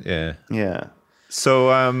goons. Stuff? Yeah, yeah.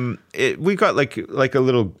 So we got like a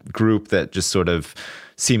little group that just sort of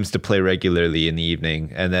seems to play regularly in the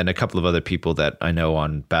evening, and then a couple of other people that I know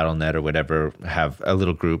on Battle.net or whatever have a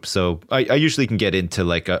little group. So I usually can get into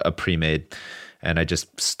like a pre-made, and I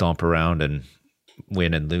just stomp around and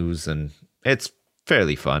win and lose, and it's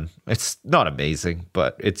fairly fun. It's not amazing,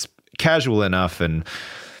 but it's casual enough, and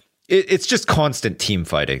it's just constant team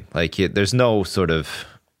fighting. Like there's no sort of,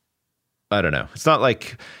 I don't know. It's not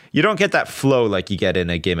like you don't get that flow like you get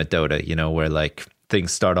in a game of Dota, you know, where like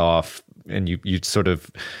things start off and you sort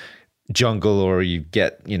of jungle or you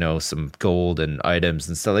get, you know, some gold and items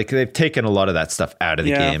and stuff. Like they've taken a lot of that stuff out of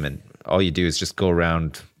the game, and all you do is just go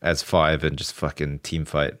around as 5 and just fucking team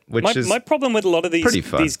fight, which is my problem with a lot of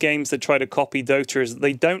these games that try to copy Dota is that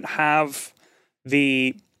they don't have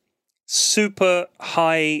the super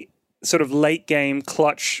high sort of late game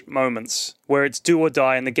clutch moments where it's do or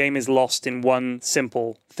die and the game is lost in one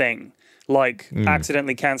simple thing. Like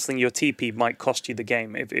accidentally cancelling your TP might cost you the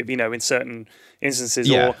game if you know, in certain instances,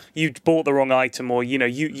 or you bought the wrong item, or you know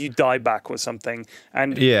you die back or something.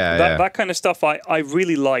 And that kind of stuff, I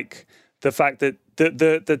really like the fact that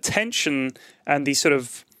the tension and the sort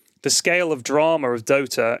of the scale of drama of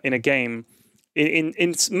Dota in a game.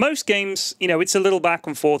 In most games, you know, it's a little back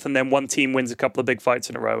and forth, and then one team wins a couple of big fights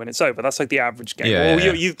in a row, and it's over. That's like the average game.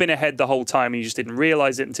 You've been ahead the whole time, and you just didn't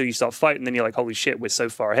realize it until you start fighting. And then you're like, "Holy shit, we're so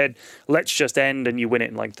far ahead. Let's just end," and you win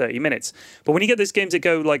it in like 30 minutes. But when you get these games that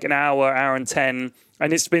go like an hour and 10,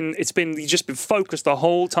 and you've just been focused the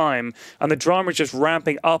whole time, and the drama is just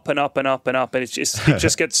ramping up and up and up and up, and it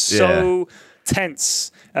just gets so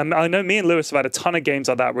tense. I know me and Lewis have had a ton of games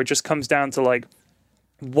like that where it just comes down to like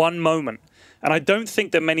one moment. And I don't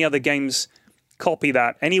think that many other games copy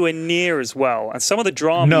that anywhere near as well. And some of the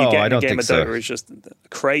drama you get in a game of Dota is just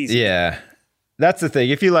crazy. Yeah, that's the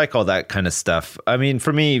thing. If you like all that kind of stuff, I mean,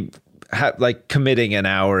 for me, like committing an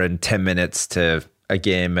hour and 10 minutes to a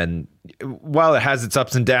game, and while it has its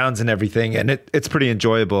ups and downs and everything, and it's pretty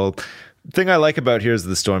enjoyable. The thing I like about Heroes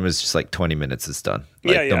of the Storm is just like 20 minutes is done.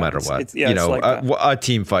 Like, no matter what. You know, like a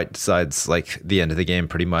team fight decides like the end of the game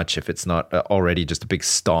pretty much if it's not already just a big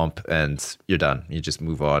stomp and you're done. You just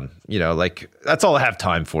move on. You know, like that's all I have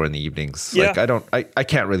time for in the evenings. Yeah. Like I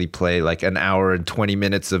can't really play like an hour and 20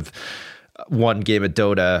 minutes of one game of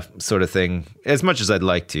Dota sort of thing as much as I'd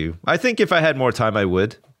like to. I think if I had more time I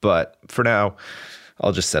would, but for now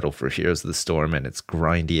I'll just settle for Heroes of the Storm, and it's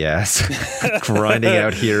grindy ass, grinding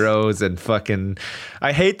out heroes and fucking.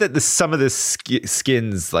 I hate that some of the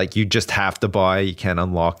skins like you just have to buy. You can't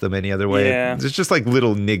unlock them any other way. Yeah. There's just like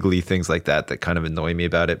little niggly things like that kind of annoy me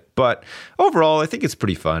about it. But overall, I think it's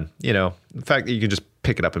pretty fun. You know, the fact that you can just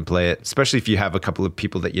pick it up and play it, especially if you have a couple of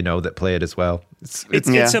people that you know that play it as well. It's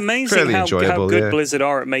amazing how good Blizzard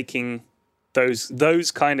are at making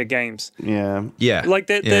those kind of games. Yeah. Like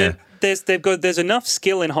there's enough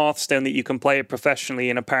skill in Hearthstone that you can play it professionally,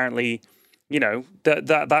 and apparently, you know,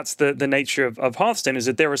 that's the nature of Hearthstone is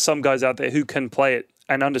that there are some guys out there who can play it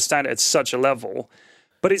and understand it at such a level.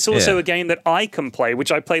 But it's also a game that I can play,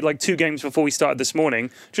 which I played like 2 games before we started this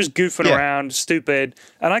morning, just goofing around, stupid,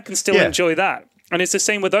 and I can still enjoy that. And it's the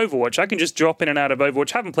same with Overwatch. I can just drop in and out of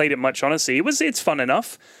Overwatch. Haven't played it much, honestly. It's fun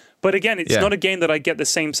enough. But again, it's not a game that I get the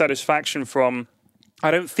same satisfaction from.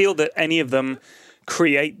 I don't feel that any of them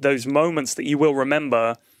create those moments that you will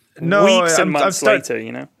remember weeks and months later,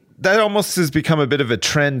 you know? That almost has become a bit of a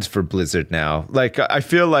trend for Blizzard now. Like, I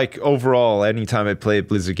feel like overall, anytime I play a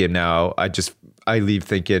Blizzard game now, I leave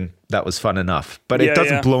thinking that was fun enough. But it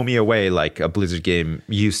doesn't blow me away like a Blizzard game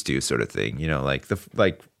used to, sort of thing. You know, like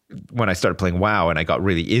when I started playing WoW and I got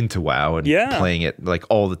really into WoW and playing it like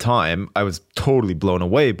all the time, I was totally blown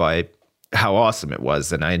away by how awesome it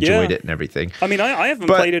was, and I enjoyed it and everything. I mean, I haven't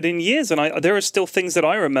played it in years, and there are still things that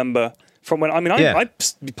I remember from when. I mean, I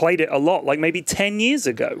played it a lot, like maybe 10 years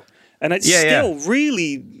ago. And it's still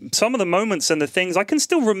really, some of the moments and the things, I can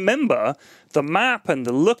still remember the map and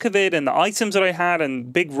the look of it and the items that I had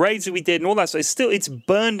and big raids that we did and all that. So it's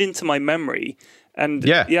burned into my memory. And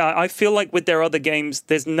I feel like with their other games,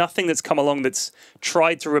 there's nothing that's come along that's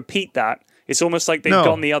tried to repeat that. It's almost like they've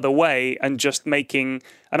gone the other way and just making,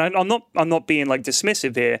 and I'm not being like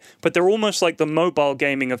dismissive here, but they're almost like the mobile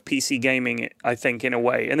gaming of PC gaming, I think, in a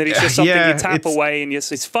way. And that it's just something you tap away and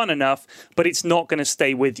it's fun enough, but it's not going to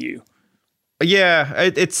stay with you. Yeah,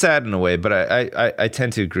 it's sad in a way, but I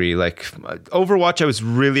tend to agree. Like Overwatch, I was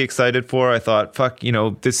really excited for. I thought, fuck, you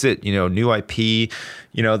know, this is it, you know, new IP,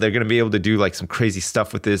 you know, they're going to be able to do like some crazy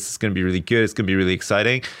stuff with this. It's going to be really good. It's going to be really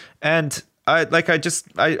exciting. And I got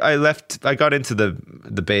into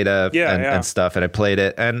the beta and stuff, and I played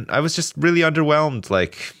it, and I was just really underwhelmed.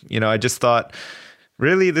 Like, you know, I just thought,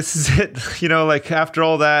 really, this is it? You know, like after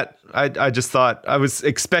all that, I just thought, I was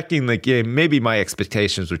expecting the game. Maybe my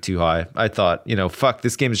expectations were too high. I thought, you know, fuck,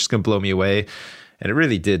 this game is just going to blow me away. And it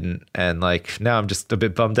really didn't. And like, now I'm just a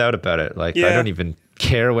bit bummed out about it. Like, I don't even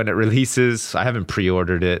care when it releases. I haven't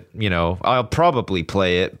pre-ordered it. You know, I'll probably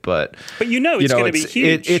play it, but you know it's going to be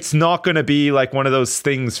huge. It's not going to be like one of those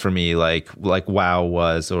things for me, like WoW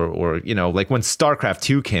was, or you know, like when StarCraft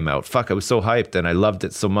 2 came out. Fuck, I was so hyped and I loved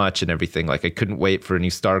it so much and everything. Like, I couldn't wait for a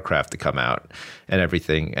new StarCraft to come out and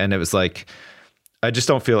everything. And it was like, I just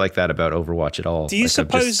don't feel like that about Overwatch at all. Do you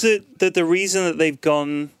suppose that the reason that they've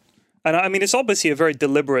gone? And I mean, it's obviously a very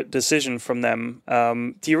deliberate decision from them.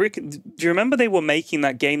 Do you remember they were making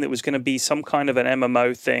that game that was going to be some kind of an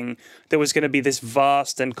MMO thing? There was going to be this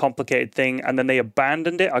vast and complicated thing, and then they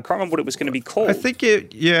abandoned it. I can't remember what it was going to be called. I think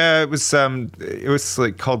it was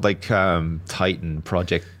like called like Titan,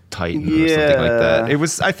 Project Titan, or something like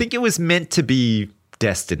that. I think it was meant to be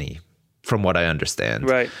Destiny, from what I understand.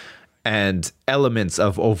 Right. And elements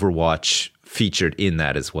of Overwatch featured in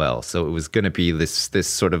that as well. So it was going to be this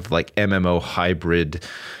sort of like MMO hybrid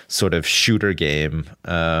sort of shooter game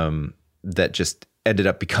that just ended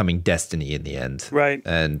up becoming Destiny in the end. Right.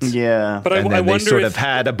 And but I wonder they sort of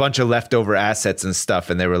had a bunch of leftover assets and stuff,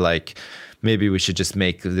 and they were like, maybe we should just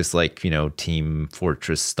make this like, you know, Team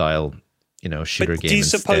Fortress style, you know, shooter game. Do you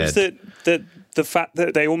instead. suppose that the fact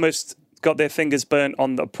that they almost got their fingers burnt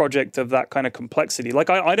on the project of that kind of complexity?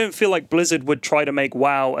 Like, I don't feel like Blizzard would try to make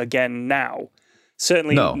WoW again now.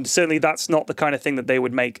 Certainly that's not the kind of thing that they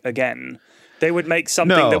would make again. They would make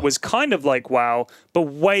something that was kind of like WoW, but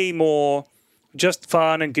way more just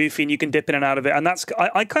fun and goofy, and you can dip in and out of it. And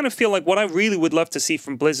I kind of feel like what I really would love to see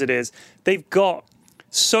from Blizzard is they've got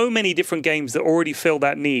so many different games that already fill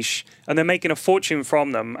that niche, and they're making a fortune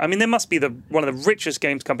from them. I mean, they must be one of the richest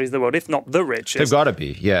games companies in the world, if not the richest. They've got to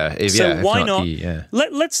be, why not?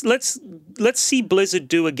 Let's see Blizzard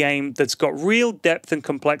do a game that's got real depth and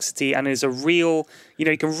complexity, and is a real, you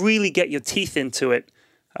know, you can really get your teeth into it,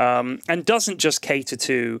 and doesn't just cater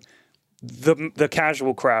to the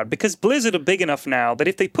casual crowd, because Blizzard are big enough now that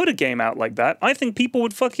if they put a game out like that, I think people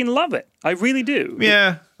would fucking love it. I really do.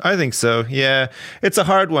 Yeah, I think so. Yeah, it's a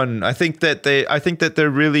hard one. I think that they're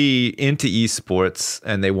really into esports,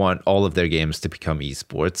 and they want all of their games to become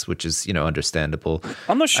esports, which is, you know, understandable.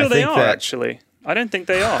 I'm not sure they are actually. I don't think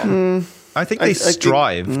they are. I think they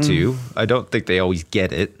strive to. I don't think they always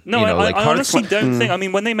get it. No, you know, I honestly don't think. I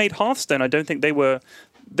mean, when they made Hearthstone, I don't think they were.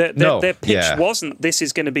 Their pitch wasn't, this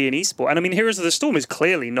is going to be an esport. And I mean, Heroes of the Storm is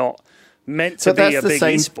clearly not meant to be a big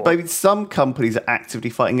esport. But some companies are actively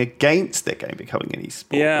fighting against their game becoming an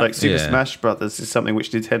esport. Yeah. Like Super Smash Brothers is something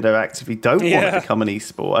which Nintendo actively don't want to become an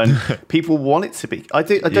esport, and people want it to be. I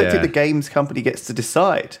don't think the games company gets to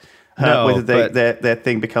decide whether their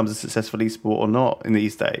thing becomes a successful esport or not in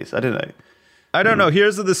these days. I don't know. I don't know.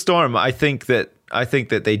 Heroes of the Storm, I think that I think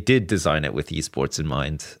that they did design it with esports in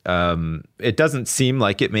mind. It doesn't seem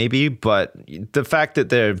like it maybe, but the fact that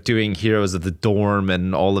they're doing Heroes of the Dorm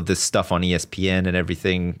and all of this stuff on ESPN and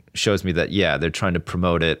everything shows me that, yeah, they're trying to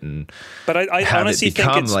promote it and but I honestly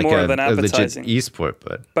think it's like more of an advertising esport.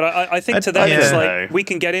 But I think to them it's like we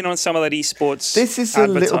can get in on some of that esports. This is a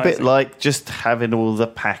little bit like just having all the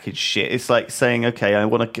package shit. It's like saying, okay,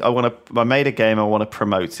 I made a game, I want to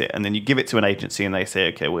promote it, and then you give it to an agency and they say,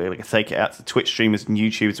 okay, we're going to take it out to Twitch streamers and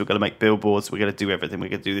YouTubers, we're going to make billboards, we're going to do everything, we're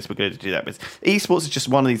going to do this, we're going to do that. But esports is just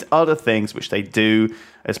one of these other things which they do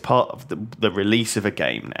as part of the release of a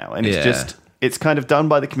game now, and it's kind of done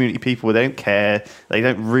by the community people. They don't care. They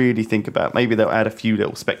don't really think about. Maybe they'll add a few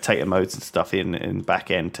little spectator modes and stuff in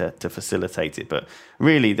back end to facilitate it, but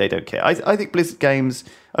really they don't care. I think Blizzard games,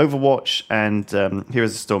 Overwatch and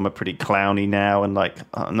Heroes of the Storm are pretty clowny now, and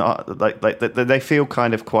they feel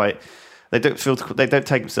kind of quite. They don't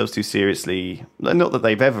take themselves too seriously. Not that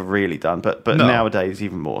they've ever really done, but nowadays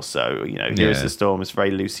even more so. Heroes of the Storm is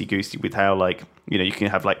very loosey goosey with how you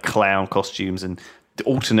can have like clown costumes and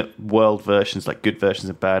alternate world versions, like good versions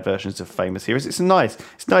and bad versions of famous heroes. It's nice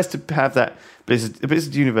to have that. The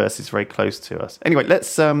Blizzard universe is very close to us. Anyway,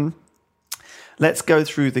 let's go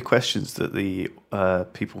through the questions that the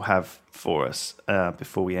people have for us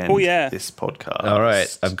before we end this podcast. All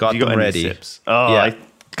right, I've got them ready. I'm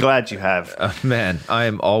glad you have. Man, I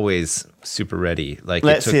am always super ready. Like,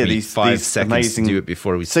 let's it took hear me these 5 seconds amazing... to do it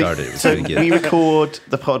before we started. It was really good. We record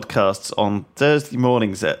the podcasts on Thursday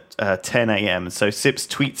mornings at 10 a.m. So Sips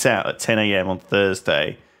tweets out at 10 a.m. on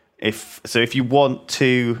Thursday. If you want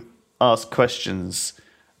to ask questions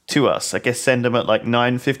to us, I guess send them at like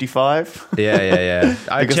 9:55. Yeah.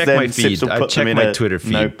 I check my feed. I check my Twitter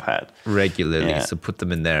feed notepad regularly. So put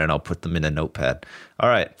them in there and I'll put them in a notepad. All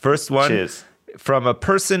right, first one. Cheers. From a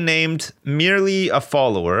person named Merely a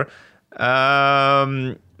Follower.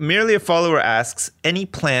 Merely a Follower asks, any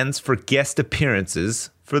plans for guest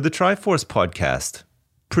appearances for the Triforce podcast?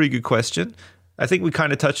 Pretty good question. I think we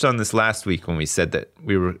kind of touched on this last week when we said that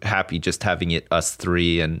we were happy just having it us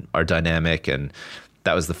three and our dynamic, and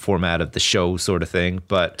that was the format of the show sort of thing.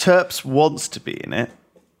 But Terps wants to be in it.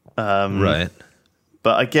 Right.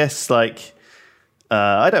 But I guess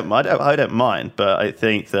I don't mind, but I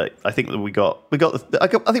think that we got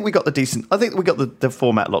the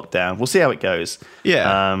format locked down. We'll see how it goes.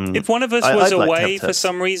 Yeah. If one of us was away for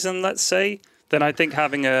some reason, let's say, then I think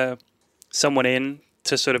having someone in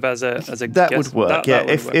to sort of as a that guest, would work. that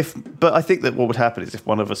would work. But I think that what would happen is if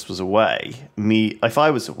one of us was away, if I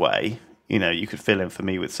was away, you could fill in for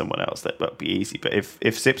me with someone else. That would be easy. But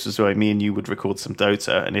if Sips was away, me and you would record some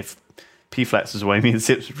Dota, and if P-Flats was away, me and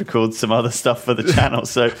Sips would record some other stuff for the channel.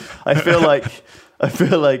 So I feel like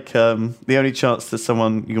the only chance that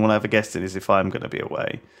someone you want to have a guest in is if I'm going to be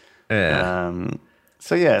away. Yeah.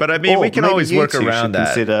 But I mean, we can always work around that.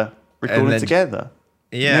 Consider recording together.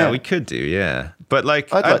 Yeah, we could do. Yeah, but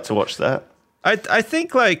I'd like to watch that.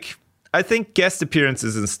 I think guest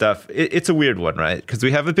appearances and stuff, it's a weird one, right? Because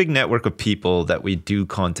we have a big network of people that we do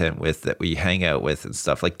content with, that we hang out with and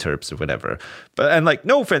stuff, like Terps or whatever. And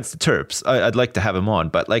no offense to Terps, I'd like to have him on.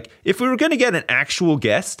 But if we were going to get an actual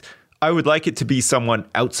guest, I would like it to be someone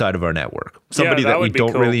outside of our network. Somebody that we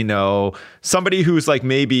don't really know. Somebody who's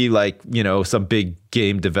maybe some big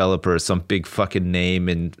game developer, some big fucking name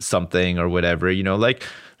in something or whatever,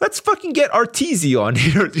 let's fucking get Arteezy on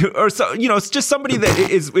here, or it's just somebody that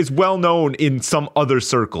is well known in some other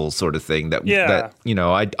circles, sort of thing.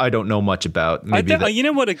 I don't know much about. Maybe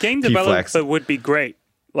a game developer would be great.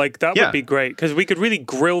 Would be great because we could really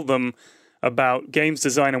grill them about games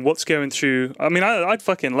design and what's going through. I mean, I'd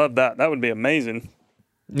fucking love that. That would be amazing.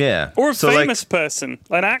 Yeah. Or a famous person,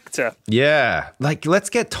 an actor. Yeah. Let's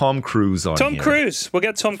get Tom Cruise on Tom Cruise. We'll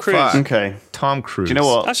get Tom Cruise. Fuck. Okay. Tom Cruise. Do you know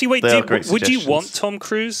what? Actually, wait. Would you want Tom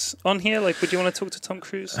Cruise on here? Would you want to talk to Tom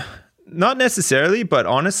Cruise? Not necessarily, but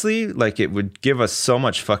honestly, it would give us so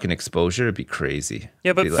much fucking exposure. It'd be crazy.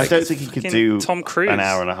 Yeah, but I don't think he could do Tom Cruise. an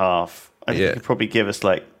hour and a half. I think he could probably give us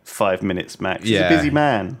 5 minutes max. He's Yeah. a busy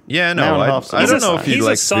man. Yeah, no, I don't know if he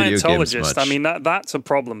likes video games much. He's a Scientologist. I mean, that's a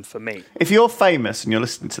problem for me. If you're famous and you're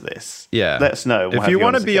listening to this, let us know. If you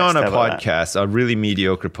want to be on a podcast, a really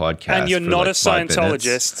mediocre podcast, and you're not a 5 Scientologist,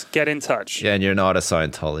 minutes, get in touch. Yeah, and you're not a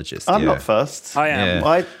Scientologist. I'm not first. I am.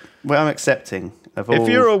 Yeah. I'm accepting. If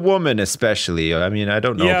you're a woman, especially, I mean, I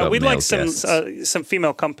don't know. Yeah, about we'd male like some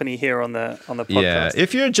female company here on the podcast. Yeah,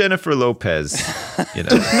 if you're Jennifer Lopez,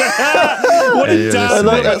 what a dad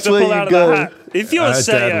woman to pull out of the hat. If you're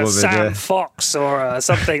say Sam Fox or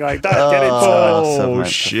something like that, get into it. Oh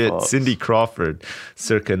shit, Cindy Crawford,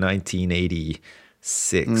 circa 1980.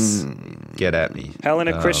 6. Get at me.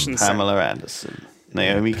 Helena Christensen. Pamela Anderson.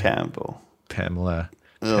 Naomi Campbell. Pamela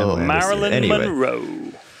Marilyn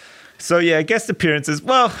Monroe. So yeah, guest appearances.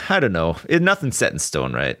 Well, I don't know. Nothing's set in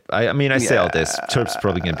stone, right? I mean, I say all this. Terp's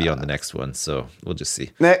probably going to be on the next one, so we'll just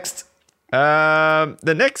see. Next.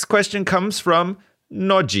 The next question comes from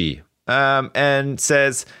Noji, and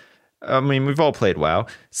says, I mean, we've all played WoW.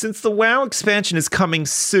 Since the WoW expansion is coming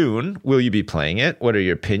soon, will you be playing it? What are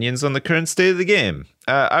your opinions on the current state of the game?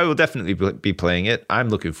 I will definitely be playing it. I'm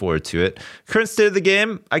looking forward to it. Current state of the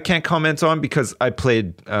game, I can't comment on because I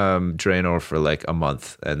played Draenor for like a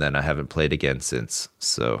month and then I haven't played again since.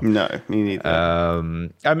 So no, me neither.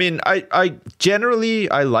 I mean, I generally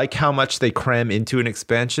like how much they cram into an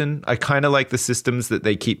expansion. I kind of like the systems that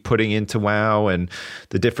they keep putting into WoW and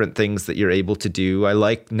the different things that you're able to do. I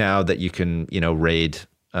like now that you can, raid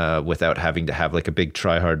without having to have like a big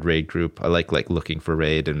try-hard raid group. I like looking for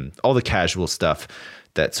raid and all the casual stuff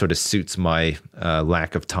that sort of suits my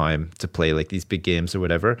lack of time to play like these big games or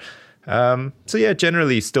whatever. So yeah,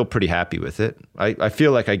 generally still pretty happy with it. I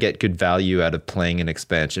feel like I get good value out of playing an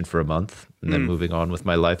expansion for a month and then moving on with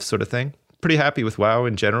my life sort of thing. Pretty happy with WoW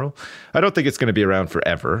in general. I don't think it's going to be around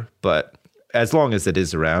forever, but as long as it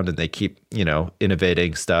is around and they keep,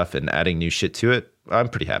 innovating stuff and adding new shit to it, I'm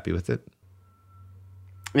pretty happy with it.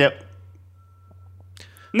 Yep.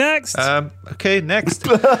 Next. Okay, next.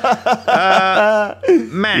 Max.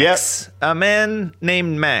 Yep. A man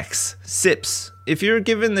named Max. Sips. If you're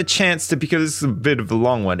given the chance to, because this is a bit of a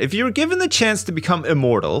long one, if you were given the chance to become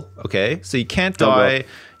immortal, okay, so you can't die,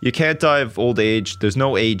 you can't die of old age, there's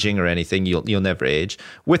no aging or anything, you'll never age,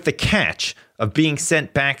 with the catch of being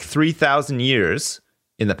sent back 3,000 years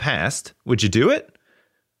in the past, would you do it?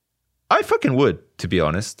 I fucking would, to be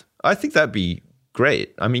honest. I think that'd be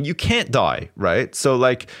great. I mean, you can't die, right? So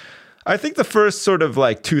like, I think the first sort of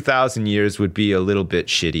like 2,000 years would be a little bit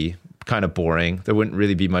shitty, kind of boring. There wouldn't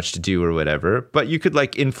really be much to do or whatever, but you could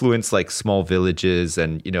like influence like small villages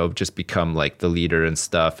and, just become like the leader and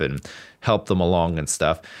stuff and help them along and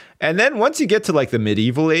stuff. And then once you get to like the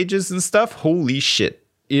medieval ages and stuff, holy shit.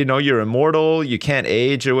 You're immortal, you can't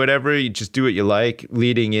age or whatever. You just do what you like,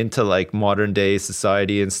 leading into like modern day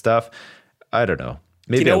society and stuff. I don't know.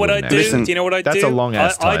 Maybe do you know what I do? Listen, do you know what I do? That's a long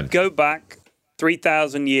ass time. I'd go back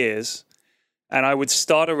 3,000 years and I would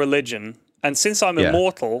start a religion. And since I'm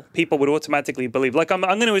immortal, people would automatically believe. Like I'm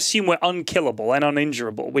going to assume we're unkillable and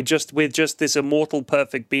uninjurable. We're just this immortal,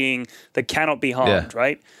 perfect being that cannot be harmed,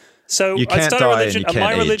 right? So I'd start a religion, and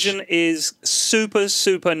my religion is super,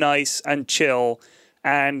 super nice and chill.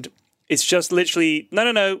 And it's just literally,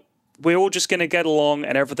 no. We're all just going to get along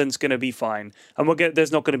and everything's going to be fine. And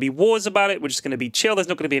there's not going to be wars about it. We're just going to be chill. There's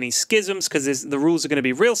not going to be any schisms because the rules are going to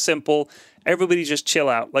be real simple. Everybody just chill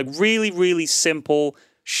out. Like really, really simple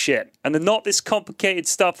shit. And they're not this complicated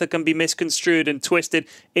stuff that can be misconstrued and twisted.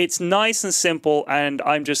 It's nice and simple. And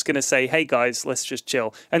I'm just going to say, hey guys, let's just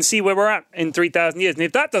chill and see where we're at in 3,000 years. And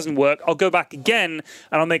if that doesn't work, I'll go back again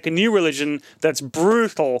and I'll make a new religion that's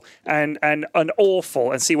brutal and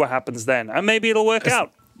awful and see what happens then. And maybe it'll work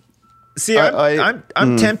out. See,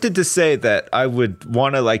 I'm tempted to say that I would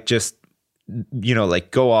want to like just,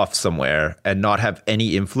 like go off somewhere and not have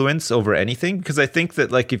any influence over anything. Because I think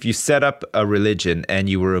that like if you set up a religion and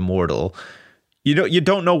you were immortal, you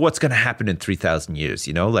don't know what's going to happen in 3,000 years.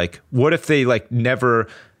 Like what if they like never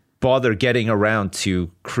bother getting around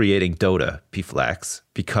to creating Dota, Pflax,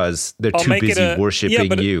 because they're too busy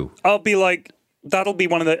worshiping you. I'll be like, that'll be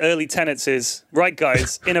one of the early tenets is, right,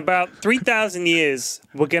 guys, in about 3,000 years,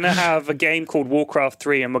 we're going to have a game called Warcraft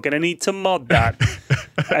 3, and we're going to need to mod that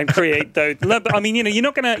and create those. I mean, you're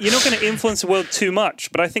not going to influence the world too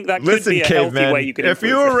much, but I think that could be a healthy way you can influence it. If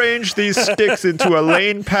you arrange these sticks into a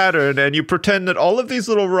lane pattern and you pretend that all of these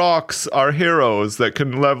little rocks are heroes that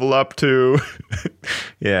can level up to...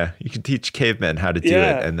 yeah, you can teach cavemen how to do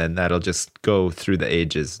it, and then that'll just go through the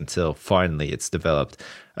ages until finally it's developed.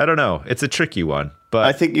 I don't know. It's a tricky one, but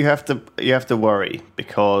I think you have to worry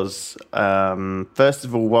because first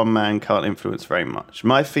of all, one man can't influence very much.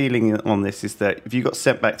 My feeling on this is that if you got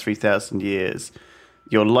sent back 3,000 years,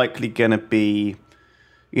 you're likely going to be.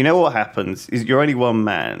 What happens is you're only one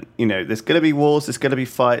man. There's going to be wars. There's going to be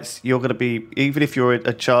fights. You're going to be, even if you're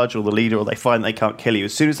a charge or the leader, or they find they can't kill you.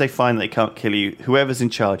 As soon as they find they can't kill you, whoever's in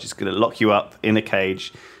charge is going to lock you up in a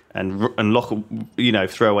cage. and lock,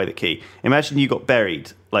 throw away the key. Imagine you got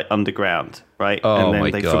buried like underground, right? Oh, and then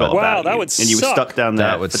my they God. forgot Wow, about that you, would and you were suck. stuck down there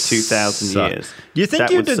That for would 2,000 suck. years. You think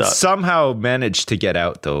That you would could suck. somehow manage to get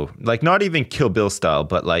out, though? Like, not even Kill Bill style,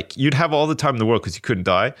 but like you'd have all the time in the world because you couldn't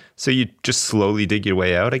die. So you'd just slowly dig your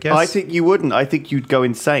way out, I guess. I think you wouldn't. I think you'd go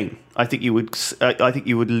insane. I think you would. I think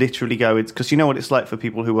you would literally go because you know what it's like for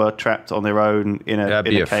people who are trapped on their own in a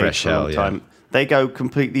cave fresh for a long hell, time. They go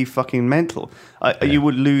completely fucking mental. You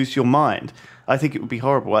would lose your mind. I think it would be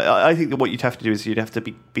horrible. I think that what you'd have to do is you'd have to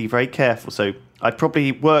be very careful. So I'd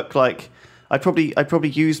probably I'd probably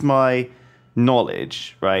use my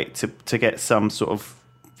knowledge, right, to get some sort of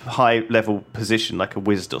high level position like a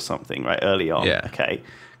wizard or something, right, early on. Yeah. Okay.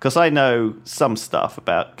 Because I know some stuff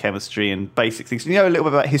about chemistry and basic things. You know a little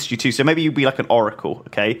bit about history too. So maybe you'd be like an oracle,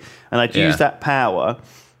 okay? And I'd use that power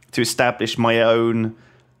to establish my own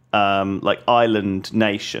like island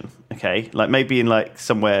nation, okay? Like maybe in like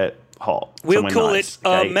somewhere hot. We'll call nice, it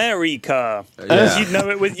okay? America. Yeah.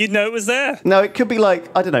 You'd know it was there. No, it could be like,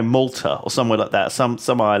 I don't know, Malta or somewhere like that.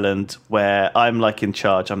 Some island where I'm like in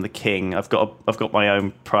charge. I'm the king. I've got my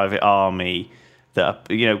own private army. That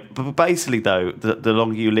but basically though, the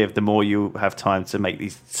longer you live, the more you have time to make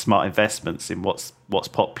these smart investments in what's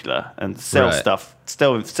popular and sell stuff,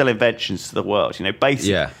 sell inventions to the world.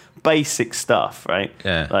 Basic stuff, right?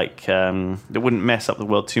 Yeah. Like that wouldn't mess up the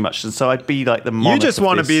world too much. And so I'd be like the monarch. You just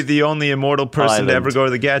want to be the only immortal person to island. ever go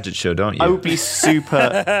to the Gadget Show, don't you? I would be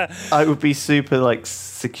super like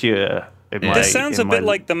secure. This sounds a bit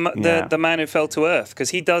like the man who fell to Earth,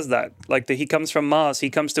 because he does that. Like he comes from Mars, he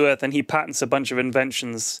comes to Earth, and he patents a bunch of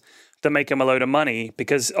inventions that make him a load of money,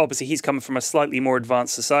 because obviously he's coming from a slightly more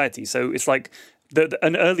advanced society. So it's like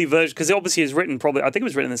an early version, because it obviously is written I think it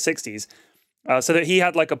was written in the 60s, so that he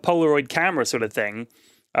had like a Polaroid camera sort of thing.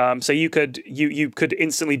 So you could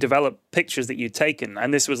instantly develop pictures that you'd taken,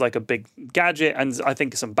 and this was like a big gadget, and I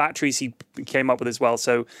think some batteries he came up with as well.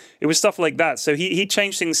 So it was stuff like that. So he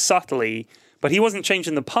changed things subtly, but he wasn't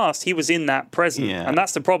changing the past. He was in that present, and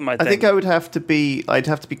that's the problem. I think I'd have to be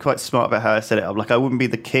quite smart about how I set it up. Like I wouldn't be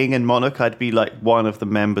the king and monarch. I'd be like one of the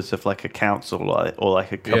members of like a council or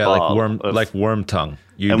like a cabal. Yeah, like worm tongue.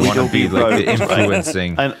 You want to be like the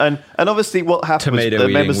influencing. and obviously what happened was the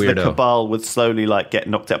members of the weirdo. cabal would slowly like get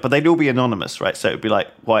knocked out, but they'd all be anonymous, right? So it'd be like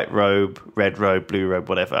white robe, red robe, blue robe,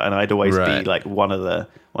 whatever, and I'd always be like one of the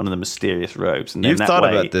mysterious robes. And then you've thought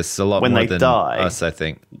about this a lot more than us, I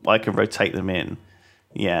think. I can rotate them in.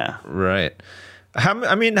 Yeah. Right.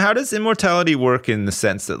 How does immortality work in the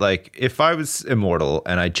sense that, like, if I was immortal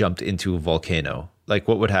and I jumped into a volcano, like,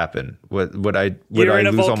 what would happen? Would I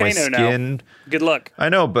lose all my skin? Now. Good luck. I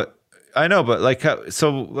know, but like,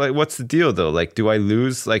 what's the deal though? Like, do I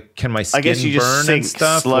lose? Like, can my skin I guess you just burn sink and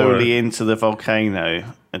stuff? slowly into the volcano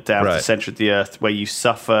and down to the center of the earth, where you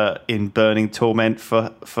suffer in burning torment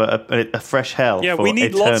for a fresh hell. Yeah, we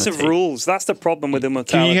need lots of rules. That's the problem with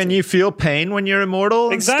immortality. Can you feel pain when you're immortal?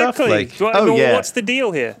 And exactly. Stuff? Like, what's the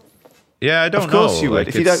deal here? Yeah, I don't know. Of course you would.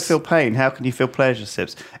 If you don't feel pain, how can you feel pleasure,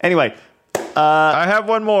 Sips? Anyway. I have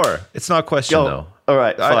one more. It's not a question, though. All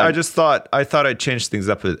right, fine. I thought I'd change things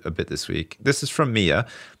up a bit this week. This is from Mia.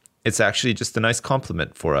 It's actually just a nice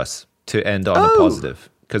compliment for us to end on a positive,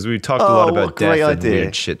 because we talked a lot about death and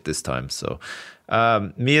weird shit this time. So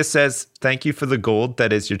Mia says, "Thank you for the gold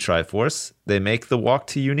that is your Triforce. They make the walk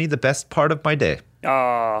to uni the best part of my day."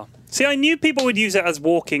 See, I knew people would use it as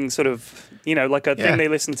walking, sort of, like a thing they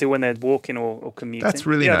listen to when they're walking or commuting. That's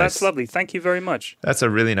really nice. Yeah, that's lovely. Thank you very much. That's a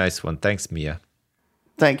really nice one. Thanks, Mia.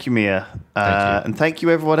 Thank you, Mia. And thank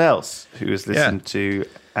you, everyone else who has listened to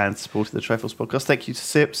and supported the Triforce podcast. Thank you to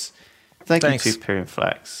Sips. Thanks. You to Pyrian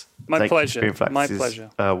Flax. My pleasure. My pleasure.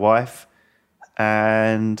 Wife.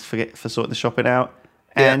 And for sorting the shopping out.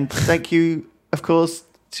 And thank you, of course,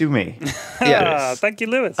 to me. Thank you,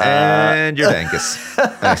 Lewis. And you're Angus.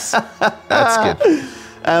 Nice. That's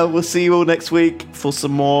good. We'll see you all next week for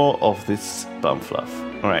some more of this bum fluff.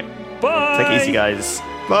 All right. Bye. Take it easy, guys.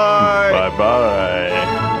 Bye.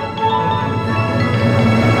 Bye-bye.